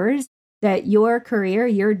 5-10 years, that your career,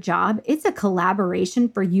 your job, it's a collaboration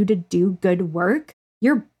for you to do good work.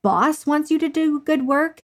 Your boss wants you to do good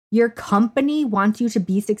work. Your company wants you to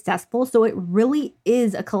be successful. So it really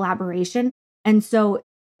is a collaboration. And so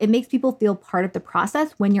it makes people feel part of the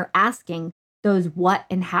process when you're asking those what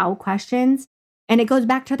and how questions. And it goes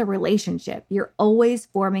back to the relationship. You're always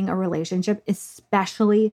forming a relationship,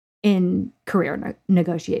 especially in career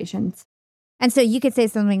negotiations. And so you could say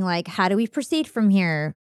something like, how do we proceed from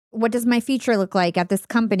here? what does my future look like at this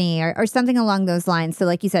company or something along those lines. So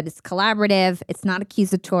like you said, it's collaborative. It's not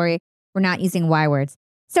accusatory. We're not using Y words.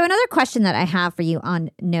 So another question that I have for you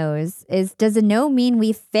on no's is, does a no mean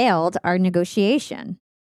we failed our negotiation?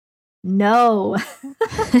 No.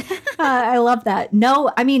 I love that.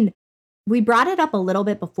 No, I mean, we brought it up a little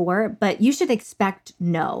bit before, but you should expect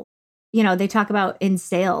no. They talk about in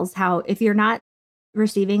sales how if you're not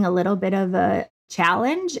receiving a little bit of a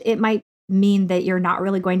challenge, it might mean that you're not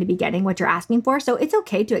really going to be getting what you're asking for. So it's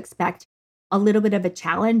okay to expect a little bit of a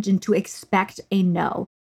challenge and to expect a no.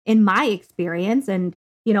 In my experience, and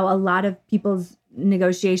a lot of people's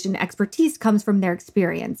negotiation expertise comes from their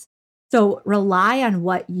experience. So rely on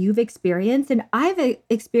what you've experienced. And I've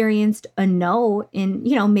experienced a no in,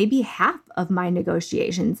 maybe half of my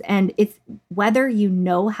negotiations. And it's whether you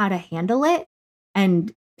know how to handle it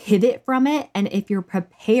and pivot from it. And if you're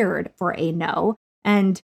prepared for a no,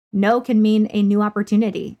 and no can mean a new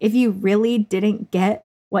opportunity. If you really didn't get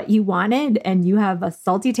what you wanted and you have a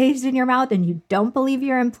salty taste in your mouth and you don't believe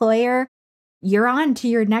your employer, you're on to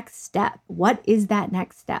your next step. What is that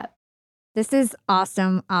next step? This is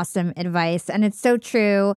awesome, awesome advice. And it's so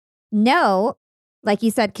true. No, like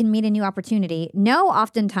you said, can mean a new opportunity. No,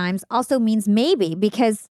 oftentimes also means maybe,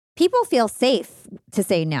 because people feel safe to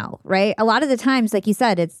say no, right? A lot of the times, like you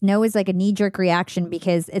said, no is like a knee-jerk reaction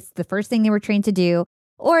because it's the first thing they were trained to do,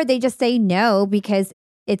 or they just say no because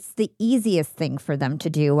it's the easiest thing for them to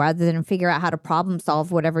do rather than figure out how to problem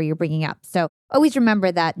solve whatever you're bringing up. So always remember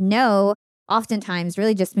that no oftentimes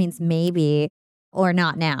really just means maybe or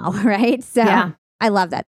not now, right? So yeah. I love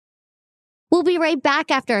that. We'll be right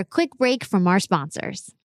back after a quick break from our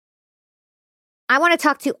sponsors. I want to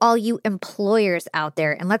talk to all you employers out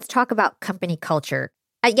there, and let's talk about company culture.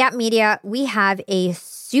 At Yap Media, we have a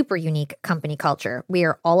super unique company culture. We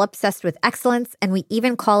are all obsessed with excellence, and we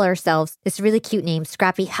even call ourselves this really cute name,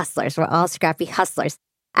 Scrappy Hustlers. We're all Scrappy Hustlers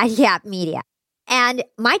at Yap Media. And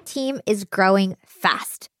my team is growing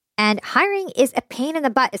fast. And hiring is a pain in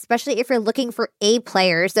the butt, especially if you're looking for A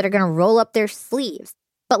players that are going to roll up their sleeves.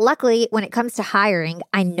 But luckily, when it comes to hiring,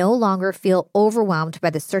 I no longer feel overwhelmed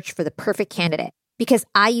by the search for the perfect candidate because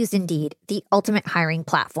I use Indeed, the ultimate hiring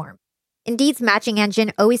platform. Indeed's matching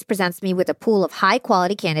engine always presents me with a pool of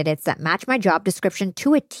high-quality candidates that match my job description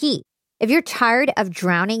to a T. If you're tired of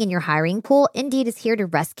drowning in your hiring pool, Indeed is here to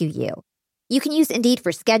rescue you. You can use Indeed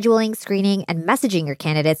for scheduling, screening, and messaging your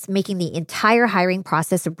candidates, making the entire hiring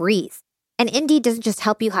process a breeze. And Indeed doesn't just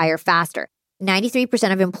help you hire faster.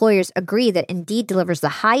 93% of employers agree that Indeed delivers the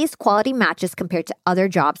highest quality matches compared to other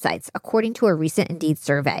job sites, according to a recent Indeed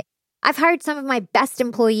survey. I've hired some of my best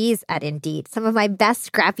employees at Indeed, some of my best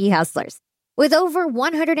scrappy hustlers. With over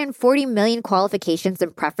 140 million qualifications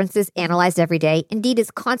and preferences analyzed every day, Indeed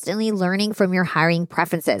is constantly learning from your hiring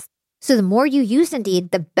preferences. So the more you use Indeed,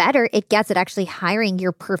 the better it gets at actually hiring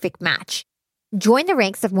your perfect match. Join the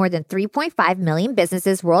ranks of more than 3.5 million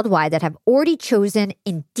businesses worldwide that have already chosen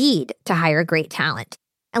Indeed to hire great talent.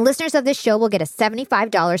 And listeners of this show will get a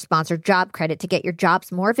 $75 sponsored job credit to get your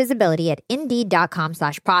jobs more visibility at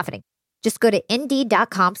Indeed.com/profiting. Just go to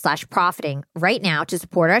Indeed.com/profiting right now to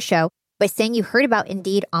support our show by saying you heard about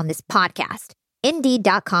Indeed on this podcast.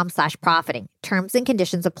 Indeed.com/profiting. Terms and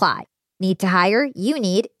conditions apply. Need to hire? You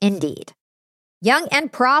need Indeed. Young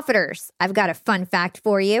and profiters, I've got a fun fact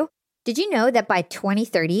for you. Did you know that by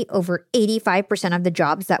 2030, over 85% of the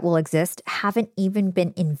jobs that will exist haven't even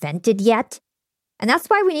been invented yet? And that's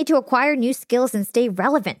why we need to acquire new skills and stay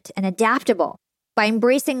relevant and adaptable. By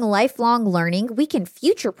embracing lifelong learning, we can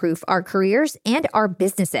future-proof our careers and our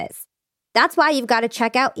businesses. That's why you've got to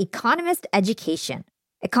check out Economist Education.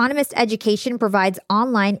 Economist Education provides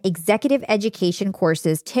online executive education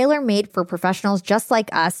courses tailor-made for professionals just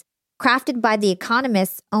like us, crafted by The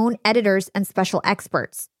Economist's own editors and special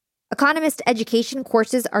experts. Economist Education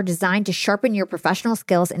courses are designed to sharpen your professional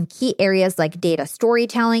skills in key areas like data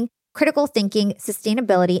storytelling, critical thinking,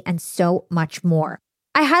 sustainability, and so much more.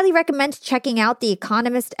 I highly recommend checking out The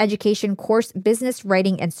Economist Education course, Business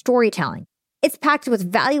Writing and Storytelling. It's packed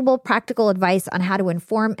with valuable practical advice on how to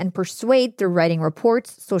inform and persuade through writing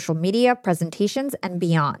reports, social media, presentations, and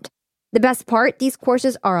beyond. The best part, these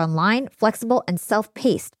courses are online, flexible, and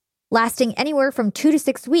self-paced, lasting anywhere from 2 to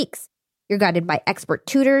 6 weeks. You're guided by expert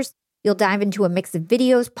tutors. You'll dive into a mix of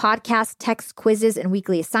videos, podcasts, texts, quizzes, and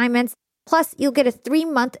weekly assignments. Plus, you'll get a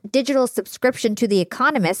 3-month digital subscription to The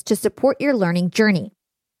Economist to support your learning journey.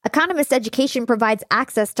 Economist Education provides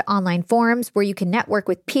access to online forums where you can network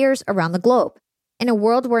with peers around the globe. In a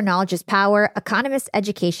world where knowledge is power, Economist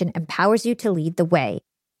Education empowers you to lead the way.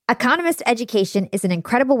 Economist Education is an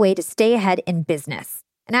incredible way to stay ahead in business.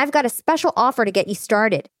 And I've got a special offer to get you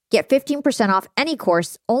started. Get 15% off any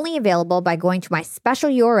course only available by going to my special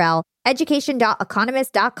URL,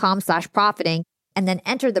 education.economist.com/profiting, and then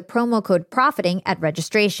enter the promo code profiting at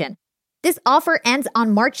registration. This offer ends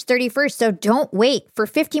on March 31st, so don't wait. For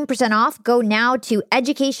 15% off, go now to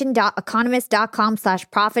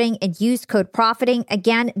education.economist.com/profiting and use code profiting.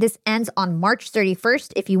 Again, this ends on March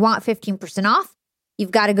 31st. If you want 15% off,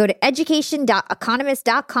 you've got to go to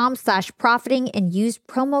education.economist.com/profiting and use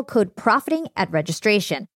promo code profiting at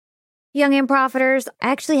registration. Young and profiters,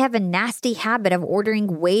 I actually have a nasty habit of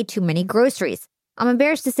ordering way too many groceries. I'm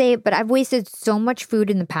embarrassed to say it, but I've wasted so much food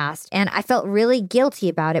in the past, and I felt really guilty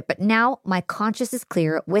about it, but now my conscience is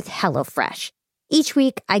clear with HelloFresh. Each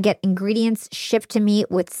week, I get ingredients shipped to me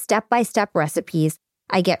with step-by-step recipes.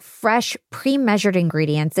 I get fresh, pre-measured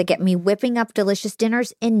ingredients that get me whipping up delicious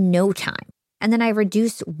dinners in no time. And then I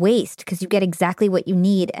reduce waste because you get exactly what you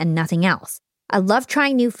need and nothing else. I love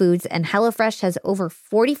trying new foods, and HelloFresh has over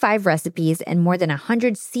 45 recipes and more than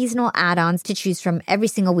 100 seasonal add-ons to choose from every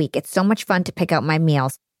single week. It's so much fun to pick out my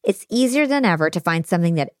meals. It's easier than ever to find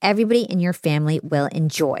something that everybody in your family will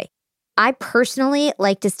enjoy. I personally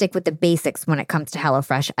like to stick with the basics when it comes to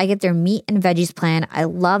HelloFresh. I get their meat and veggies plan. I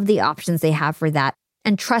love the options they have for that.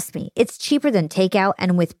 And trust me, it's cheaper than takeout,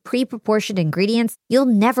 and with pre-proportioned ingredients, you'll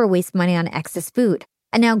never waste money on excess food.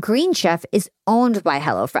 And now Green Chef is owned by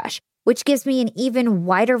HelloFresh, which gives me an even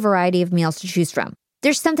wider variety of meals to choose from.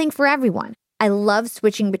 There's something for everyone. I love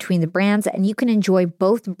switching between the brands, and you can enjoy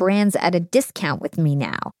both brands at a discount with me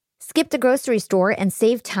now. Skip the grocery store and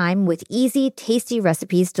save time with easy, tasty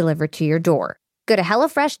recipes delivered to your door. Go to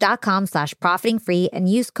HelloFresh.com/profitingfree and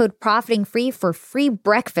use code profitingfree for free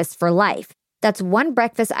breakfast for life. That's one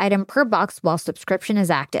breakfast item per box while subscription is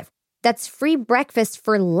active. That's free breakfast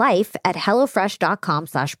for life at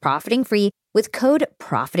HelloFresh.com/profitingfree with code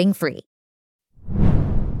profitingfree.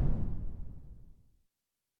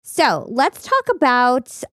 So let's talk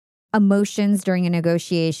about emotions during a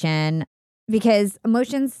negotiation, because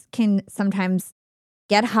emotions can sometimes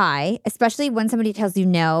get high, especially when somebody tells you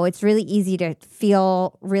no. It's really easy to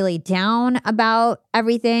feel really down about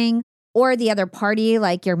everything, or the other party,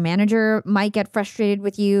 like your manager, might get frustrated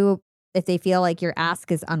with you if they feel like your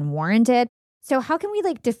ask is unwarranted. So how can we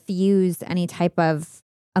diffuse any type of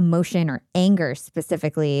emotion or anger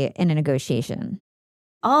specifically in a negotiation?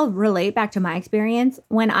 I'll relate back to my experience.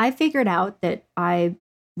 When I figured out that I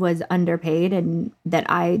was underpaid and that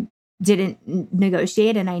I didn't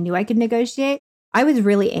negotiate and I knew I could negotiate, I was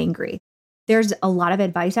really angry. There's a lot of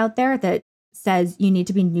advice out there that says you need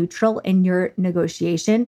to be neutral in your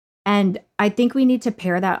negotiation. And I think we need to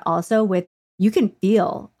pair that also with, you can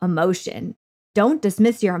feel emotion. Don't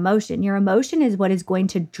dismiss your emotion. Your emotion is what is going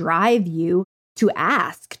to drive you to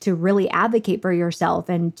ask, to really advocate for yourself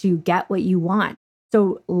and to get what you want.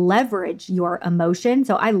 So leverage your emotion.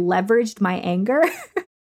 So I leveraged my anger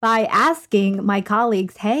by asking my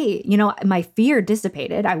colleagues, hey, my fear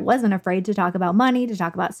dissipated. I wasn't afraid to talk about money, to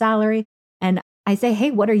talk about salary. And I say,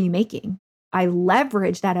 hey, what are you making? I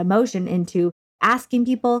leverage that emotion into asking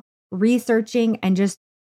people, researching, and just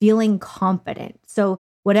feeling confident. So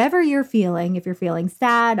whatever you're feeling, if you're feeling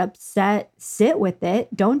sad, upset, sit with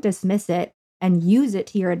it, don't dismiss it, and use it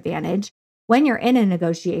to your advantage. When you're in a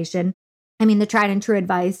negotiation, the tried and true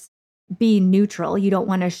advice, be neutral. You don't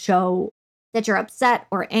want to show that you're upset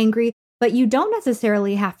or angry, but you don't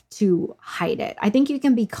necessarily have to hide it. I think you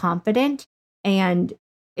can be confident, and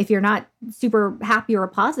if you're not super happy or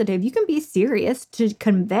positive, you can be serious to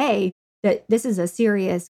convey that this is a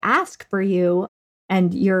serious ask for you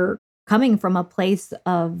and you're coming from a place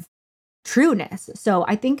of trueness. So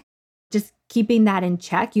I think just keeping that in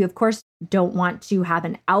check. You, of course, don't want to have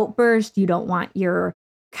an outburst. You don't want your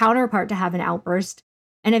counterpart to have an outburst.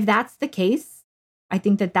 And if that's the case, I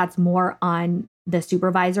think that that's more on the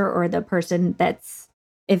supervisor or the person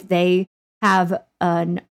if they have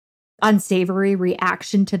an unsavory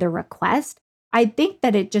reaction to the request, I think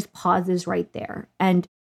that it just pauses right there. And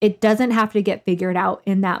it doesn't have to get figured out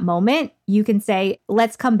in that moment. You can say,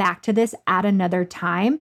 let's come back to this at another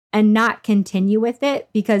time and not continue with it,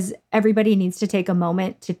 because everybody needs to take a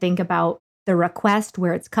moment to think about the request,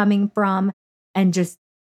 where it's coming from, and just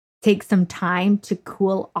take some time to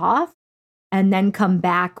cool off and then come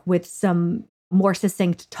back with some more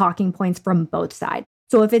succinct talking points from both sides.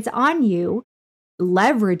 So if it's on you,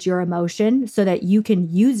 leverage your emotion so that you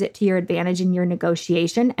can use it to your advantage in your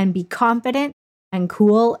negotiation and be confident and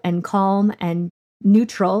cool and calm and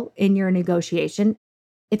neutral in your negotiation.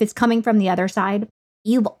 If it's coming from the other side,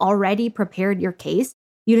 you've already prepared your case.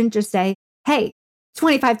 You didn't just say, hey,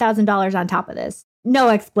 $25,000 on top of this. No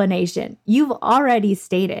explanation. You've already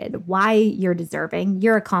stated why you're deserving,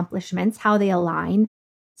 your accomplishments, how they align.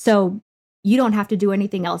 So you don't have to do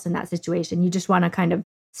anything else in that situation. You just want to kind of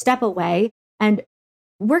step away. And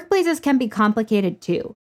workplaces can be complicated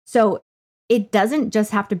too. So it doesn't just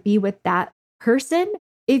have to be with that person.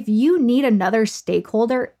 If you need another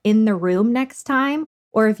stakeholder in the room next time,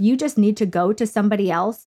 or if you just need to go to somebody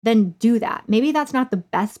else, then do that. Maybe that's not the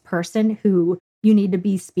best person who you need to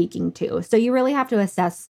be speaking to. So you really have to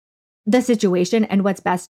assess the situation and what's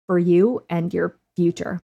best for you and your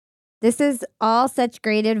future. This is all such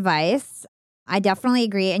great advice. I definitely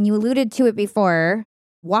agree. And you alluded to it before.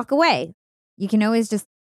 Walk away. You can always just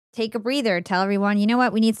take a breather, tell everyone, you know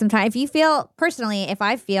what, we need some time. If you feel, personally, if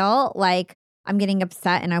I feel like I'm getting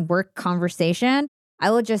upset in a work conversation, I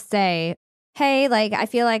will just say, hey, like, I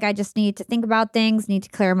feel like I just need to think about things, need to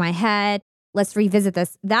clear my head. Let's revisit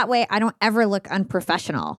this. That way, I don't ever look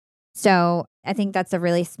unprofessional. So I think that's a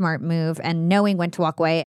really smart move, and knowing when to walk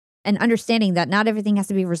away and understanding that not everything has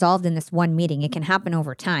to be resolved in this one meeting. It can happen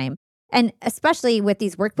over time. And especially with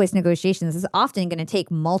these workplace negotiations, it's often going to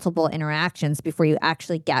take multiple interactions before you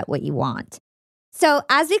actually get what you want. So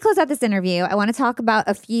as we close out this interview, I want to talk about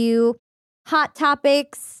a few hot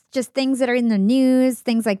topics, just things that are in the news,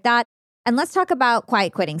 things like that. And let's talk about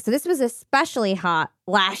quiet quitting. So this was especially hot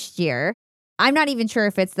last year. I'm not even sure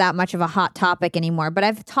if it's that much of a hot topic anymore, but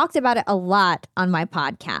I've talked about it a lot on my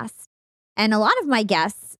podcast. And a lot of my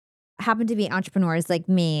guests happen to be entrepreneurs like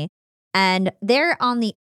me, and they're on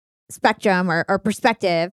the spectrum or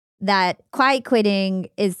perspective that quiet quitting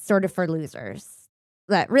is sort of for losers.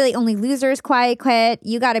 That really only losers quiet quit.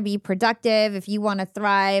 You got to be productive. If you want to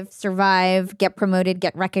thrive, survive, get promoted,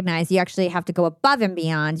 get recognized, you actually have to go above and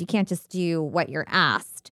beyond. You can't just do what you're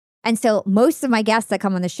asked. And so most of my guests that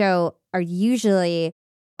come on the show are usually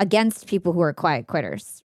against people who are quiet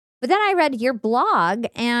quitters. But then I read your blog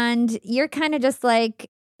and you're kind of just like,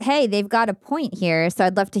 hey, they've got a point here. So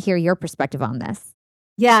I'd love to hear your perspective on this.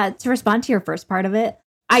 Yeah, to respond to your first part of it,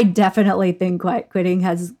 I definitely think quiet quitting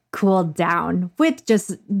has cooled down with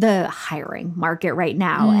just the hiring market right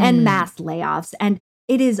now and mass layoffs. And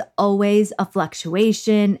it is always a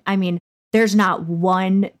fluctuation. I mean, there's not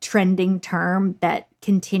one trending term that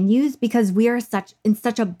continues because we are in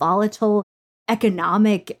such a volatile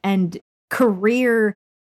economic and career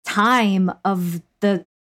time of the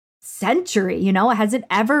century. You know, has it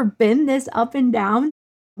ever been this up and down?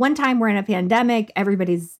 One time we're in a pandemic,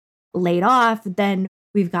 everybody's laid off. Then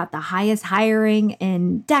we've got the highest hiring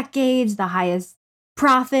in decades, the highest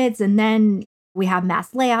profits, and then we have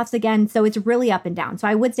mass layoffs again. So it's really up and down. So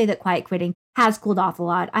I would say that quiet quitting has cooled off a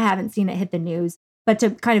lot. I haven't seen it hit the news. But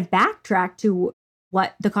to kind of backtrack to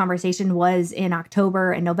what the conversation was in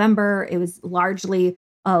October and November, it was largely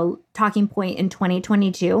a talking point in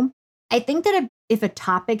 2022. I think that if a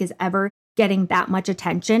topic is ever getting that much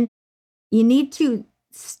attention, you need to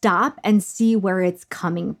stop and see where it's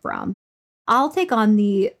coming from. I'll take on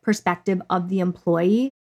the perspective of the employee,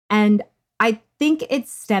 and I think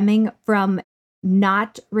it's stemming from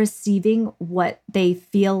not receiving what they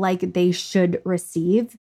feel like they should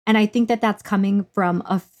receive. And I think that that's coming from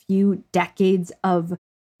a few decades of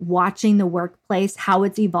watching the workplace, how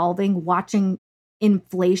it's evolving, watching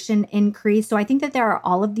inflation increase. So I think that there are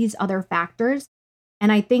all of these other factors.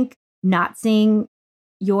 And I think not seeing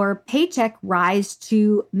your paycheck rise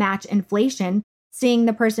to match inflation, seeing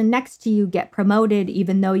the person next to you get promoted,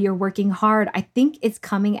 even though you're working hard, I think it's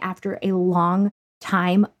coming after a long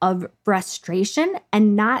time of frustration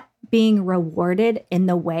and not being rewarded in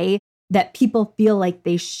the way that people feel like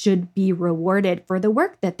they should be rewarded for the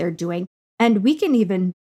work that they're doing. And we can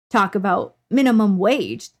even talk about minimum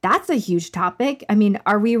wage. That's a huge topic. I mean,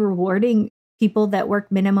 are we rewarding people that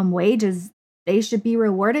work minimum wage as they should be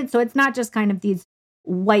rewarded? So it's not just kind of these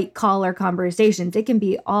white collar conversations. It can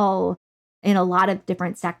be all in a lot of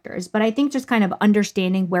different sectors. But I think just kind of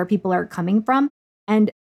understanding where people are coming from,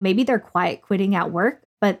 and maybe they're quiet quitting at work,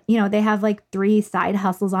 but you know, they have like 3 side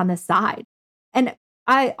hustles on the side. And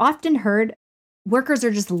I often heard workers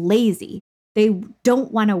are just lazy. They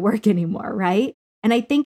don't want to work anymore, right? And I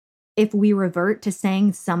think if we revert to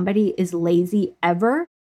saying somebody is lazy ever,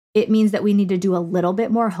 it means that we need to do a little bit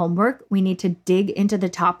more homework. We need to dig into the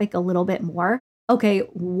topic a little bit more. Okay,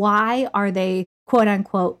 why are they quote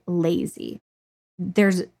unquote lazy?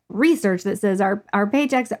 There's research that says our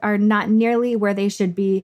paychecks are not nearly where they should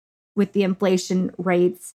be with the inflation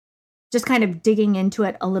rates. Just kind of digging into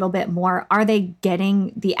it a little bit more. Are they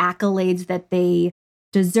getting the accolades that they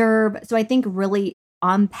deserve? So I think really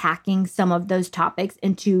unpacking some of those topics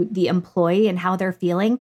into the employee and how they're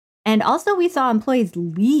feeling. And also we saw employees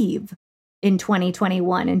leave in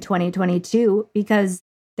 2021 and 2022 because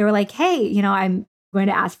they were like, hey, you know, I'm going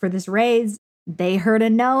to ask for this raise. they heard a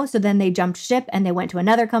no. So then they jumped ship and they went to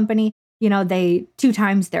another company. They 2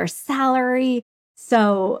 times their salary.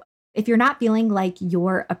 So if you're not feeling like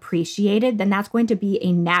you're appreciated, then that's going to be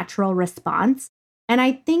a natural response. And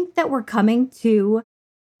I think that we're coming to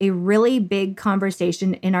a really big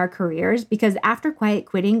conversation in our careers because after quiet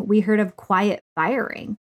quitting, we heard of quiet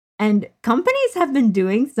firing. And companies have been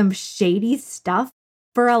doing some shady stuff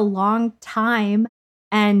for a long time.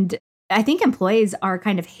 And I think employees are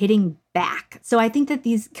kind of hitting back. So I think that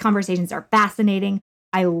these conversations are fascinating.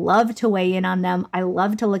 I love to weigh in on them. I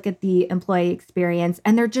love to look at the employee experience,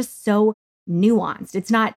 and they're just so nuanced.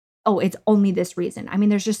 It's not, oh, it's only this reason. I mean,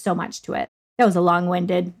 there's just so much to it. That was a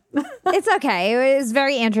long-winded. It's okay. It was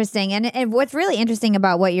very interesting. And what's really interesting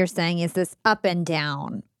about what you're saying is this up and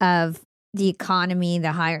down of the economy,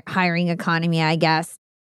 the hiring economy, I guess.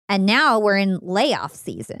 And now we're in layoff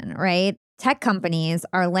season, right? Tech companies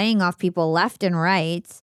are laying off people left and right.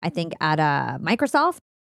 I think at Microsoft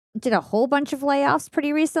did a whole bunch of layoffs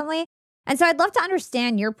pretty recently. And so I'd love to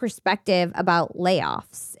understand your perspective about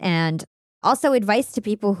layoffs and also advice to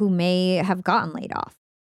people who may have gotten laid off.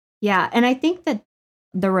 Yeah. And I think that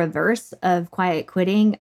the reverse of quiet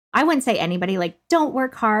quitting, I wouldn't say anybody don't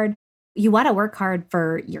work hard. You want to work hard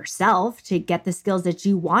for yourself to get the skills that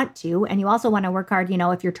you want to. And you also want to work hard,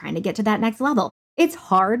 if you're trying to get to that next level. It's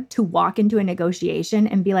hard to walk into a negotiation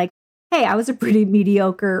and be like, hey, I was a pretty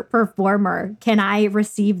mediocre performer. Can I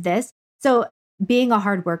receive this? So being a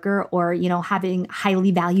hard worker or, having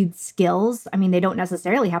highly valued skills, I mean, they don't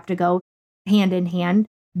necessarily have to go hand in hand.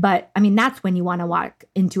 But I mean, that's when you want to walk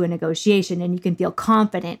into a negotiation and you can feel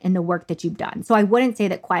confident in the work that you've done. So I wouldn't say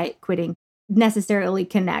that quiet quitting necessarily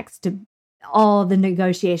connects to all the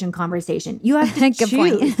negotiation conversation. You have to Good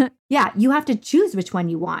choose. point. Yeah, you have to choose which one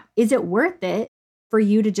you want. Is it worth it for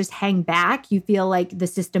you to just hang back? You feel like the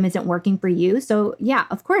system isn't working for you. So yeah,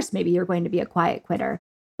 of course, maybe you're going to be a quiet quitter.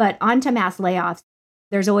 But on to mass layoffs,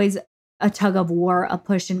 there's always a tug of war, a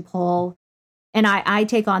push and pull. And I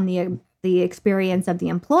take on the experience of the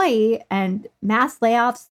employee, and mass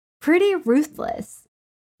layoffs, pretty ruthless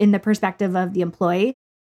in the perspective of the employee.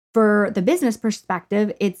 For the business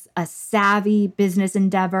perspective, it's a savvy business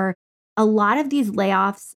endeavor. A lot of these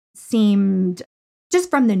layoffs seemed, just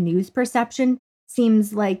from the news perception,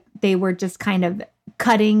 seems like they were just kind of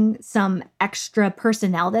cutting some extra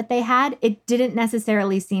personnel that they had. It didn't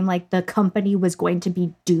necessarily seem like the company was going to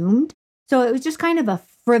be doomed. So it was just kind of a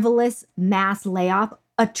frivolous mass layoff,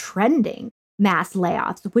 a trending mass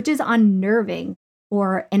layoffs, which is unnerving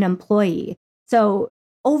for an employee. So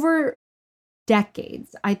over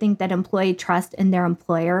decades, I think that employee trust in their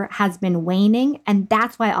employer has been waning. And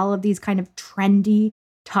that's why all of these kind of trendy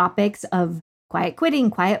topics of quiet quitting,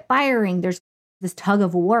 quiet firing, there's this tug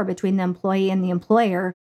of war between the employee and the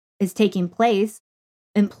employer is taking place.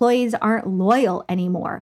 Employees aren't loyal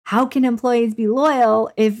anymore. How can employees be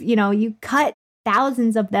loyal if, you cut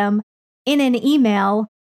thousands of them in an email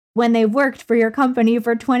when they've worked for your company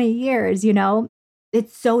for 20 years,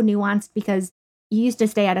 It's so nuanced because you used to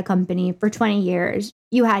stay at a company for 20 years.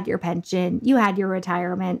 You had your pension, you had your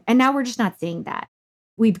retirement, and now we're just not seeing that.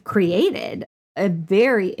 We've created a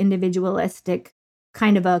very individualistic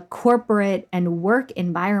kind of a corporate and work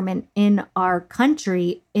environment in our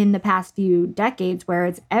country in the past few decades where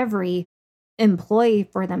it's every employee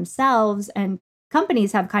for themselves, and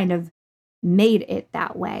companies have kind of made it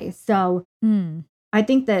that way. So I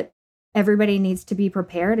think that everybody needs to be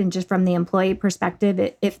prepared. And just from the employee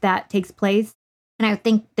perspective, if that takes place, and I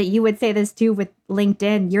think that you would say this too with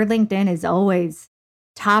LinkedIn, your LinkedIn is always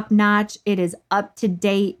top notch. It is up to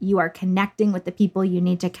date. You are connecting with the people you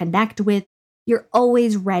need to connect with. You're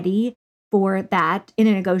always ready for that in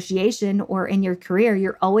a negotiation or in your career.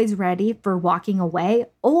 You're always ready for walking away,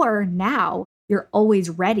 or now you're always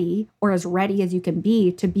ready, or as ready as you can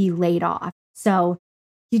be, to be laid off. So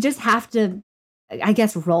you just have to, I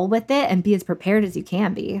guess, roll with it and be as prepared as you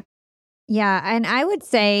can be. Yeah. And I would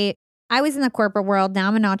say I was in the corporate world. Now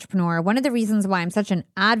I'm an entrepreneur. One of the reasons why I'm such an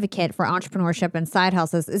advocate for entrepreneurship and side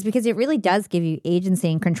hustles is because it really does give you agency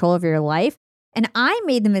and control of your life. And I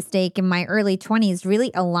made the mistake in my early 20s, really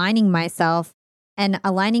aligning myself and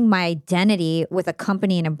aligning my identity with a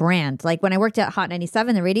company and a brand. Like when I worked at Hot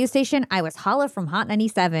 97, the radio station, I was Hala from Hot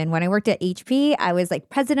 97. When I worked at HP, I was like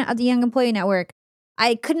president of the Young Employee Network.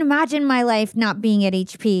 I couldn't imagine my life not being at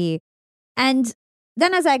HP. And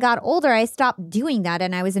then as I got older, I stopped doing that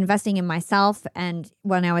and I was investing in myself. And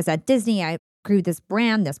when I was at Disney, I grew this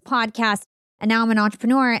brand, this podcast, and now I'm an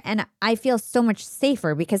entrepreneur and I feel so much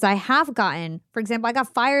safer because I have gotten, for example, I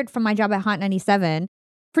got fired from my job at Hot 97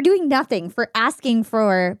 for doing nothing, for asking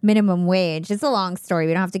for minimum wage. It's a long story.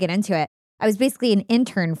 We don't have to get into it. I was basically an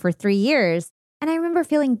intern for 3 years. And I remember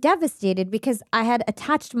feeling devastated because I had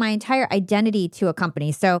attached my entire identity to a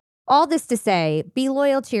company. So all this to say, be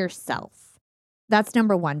loyal to yourself. That's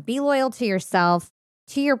number one. Be loyal to yourself.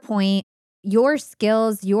 To your point, your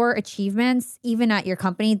skills, your achievements, even at your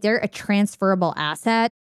company, they're a transferable asset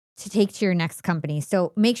to take to your next company.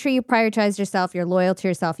 So make sure you prioritize yourself. You're loyal to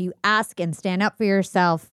yourself. You ask and stand up for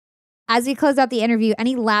yourself. As we close out the interview,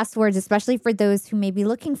 any last words, especially for those who may be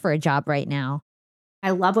looking for a job right now? I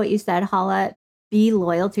love what you said, Hala. Be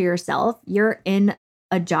loyal to yourself. You're in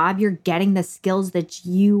a job, you're getting the skills that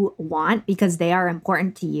you want because they are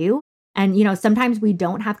important to you. And, sometimes we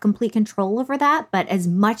don't have complete control over that, but as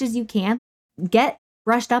much as you can, get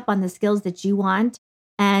brushed up on the skills that you want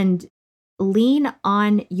and lean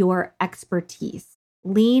on your expertise,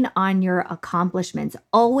 lean on your accomplishments.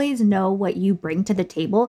 Always know what you bring to the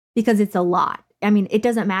table because it's a lot. I mean, it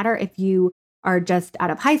doesn't matter if you are just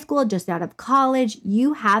out of high school, just out of college,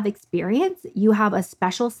 you have experience, you have a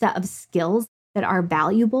special set of skills that are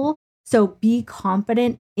valuable. So be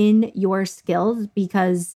confident in your skills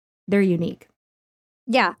because they're unique.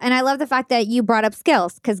 Yeah. And I love the fact that you brought up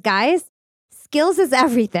skills because, guys, skills is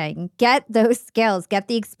everything. Get those skills, get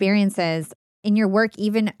the experiences in your work,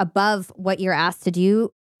 even above what you're asked to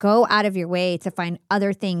do. Go out of your way to find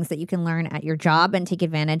other things that you can learn at your job and take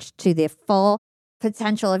advantage to the full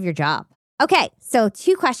potential of your job. Okay, so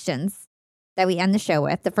 2 questions that we end the show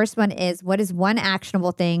with. The first one is, what is one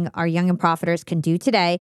actionable thing our young and profiters can do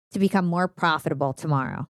today to become more profitable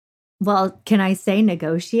tomorrow? Well, can I say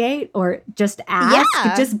negotiate or just ask?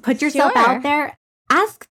 Yeah, just put yourself sure. out there.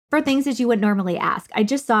 Ask for things that you would normally ask. I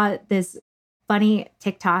just saw this funny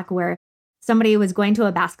TikTok where somebody was going to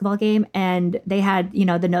a basketball game and they had,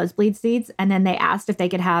 the nosebleed seats. And then they asked if they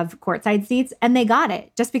could have courtside seats and they got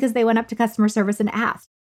it just because they went up to customer service and asked.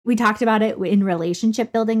 We talked about it in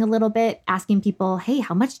relationship building a little bit, asking people, hey,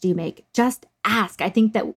 how much do you make? Just ask. I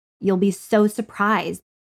think that you'll be so surprised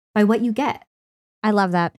by what you get. I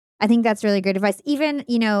love that. I think that's really great advice. Even,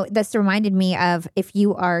 this reminded me of if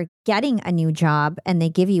you are getting a new job and they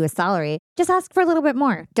give you a salary, just ask for a little bit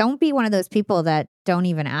more. Don't be one of those people that don't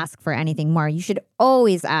even ask for anything more. You should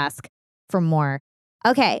always ask for more.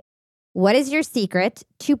 Okay. What is your secret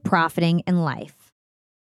to profiting in life?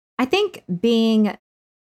 I think being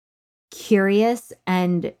curious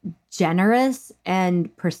and generous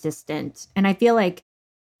and persistent. And I feel like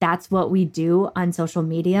that's what we do on social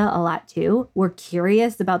media a lot too. We're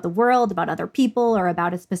curious about the world, about other people, or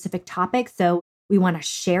about a specific topic. So we want to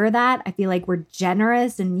share that. I feel like we're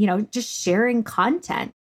generous and, just sharing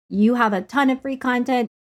content. You have a ton of free content.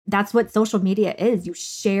 That's what social media is. You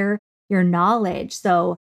share your knowledge.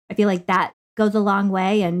 So I feel like that goes a long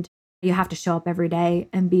way and you have to show up every day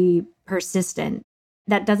and be persistent.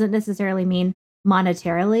 That doesn't necessarily mean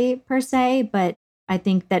monetarily per se, but I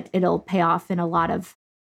think that it'll pay off in a lot of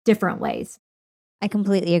different ways. I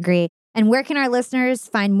completely agree. And where can our listeners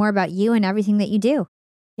find more about you and everything that you do?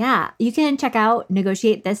 Yeah, you can check out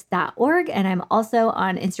negotiatethis.org. And I'm also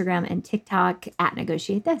on Instagram and TikTok at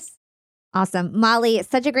negotiatethis. Awesome. Molly,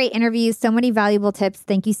 such a great interview. So many valuable tips.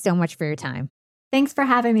 Thank you so much for your time. Thanks for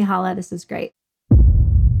having me, Hala. This was great.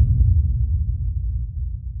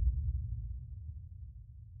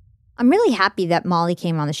 I'm really happy that Molly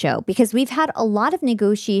came on the show because we've had a lot of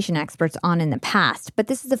negotiation experts on in the past, but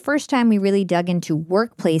this is the first time we really dug into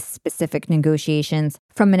workplace-specific negotiations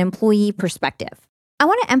from an employee perspective. I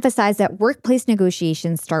want to emphasize that workplace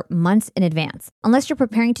negotiations start months in advance, unless you're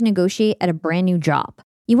preparing to negotiate at a brand new job.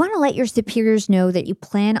 You want to let your superiors know that you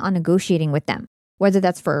plan on negotiating with them, whether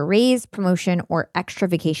that's for a raise, promotion, or extra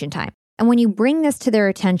vacation time. And when you bring this to their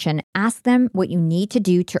attention, ask them what you need to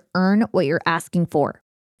do to earn what you're asking for.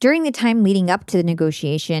 During the time leading up to the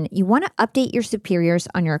negotiation, you want to update your superiors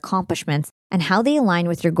on your accomplishments and how they align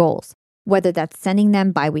with your goals, whether that's sending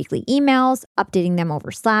them biweekly emails, updating them over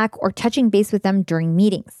Slack, or touching base with them during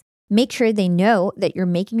meetings. Make sure they know that you're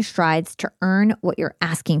making strides to earn what you're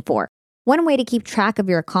asking for. One way to keep track of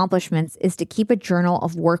your accomplishments is to keep a journal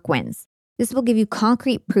of work wins. This will give you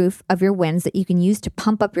concrete proof of your wins that you can use to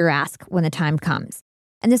pump up your ask when the time comes.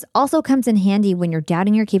 And this also comes in handy when you're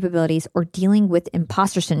doubting your capabilities or dealing with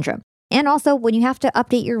imposter syndrome. And also when you have to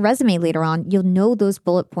update your resume later on, you'll know those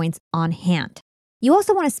bullet points on hand. You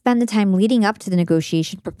also want to spend the time leading up to the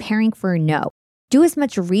negotiation preparing for a no. Do as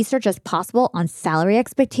much research as possible on salary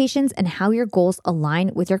expectations and how your goals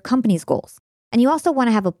align with your company's goals. And you also want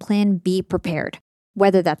to have a plan B prepared,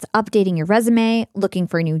 whether that's updating your resume, looking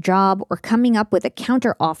for a new job, or coming up with a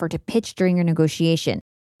counter offer to pitch during your negotiation.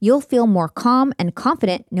 You'll feel more calm and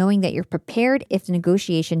confident knowing that you're prepared if the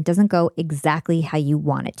negotiation doesn't go exactly how you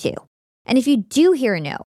want it to. And if you do hear a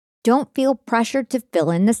no, Don't feel pressured to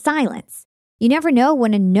fill in the silence. You never know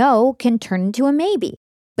when a no can turn into a maybe.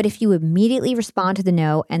 But if you immediately respond to the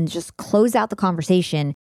no and just close out the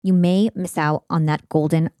conversation, you may miss out on that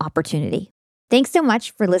golden opportunity. Thanks so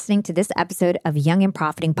much for listening to this episode of Young and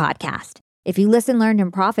Profiting Podcast. If you listened, learned,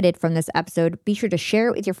 and profited from this episode, be sure to share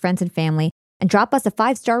it with your friends and family and drop us a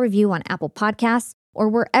 5-star review on Apple Podcasts or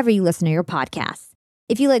wherever you listen to your podcasts.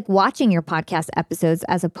 If you like watching your podcast episodes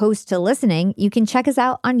as opposed to listening, you can check us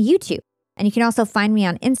out on YouTube. And you can also find me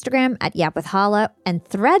on Instagram at Yap with Hala and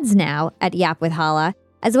Threads now at Yap with Hala,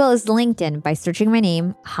 as well as LinkedIn by searching my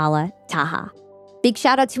name, Hala Taha. Big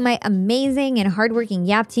shout out to my amazing and hardworking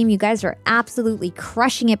Yap team. You guys are absolutely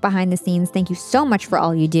crushing it behind the scenes. Thank you so much for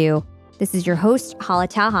all you do. This is your host, Hala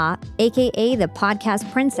Taha, aka the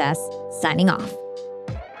Podcast Princess, signing off.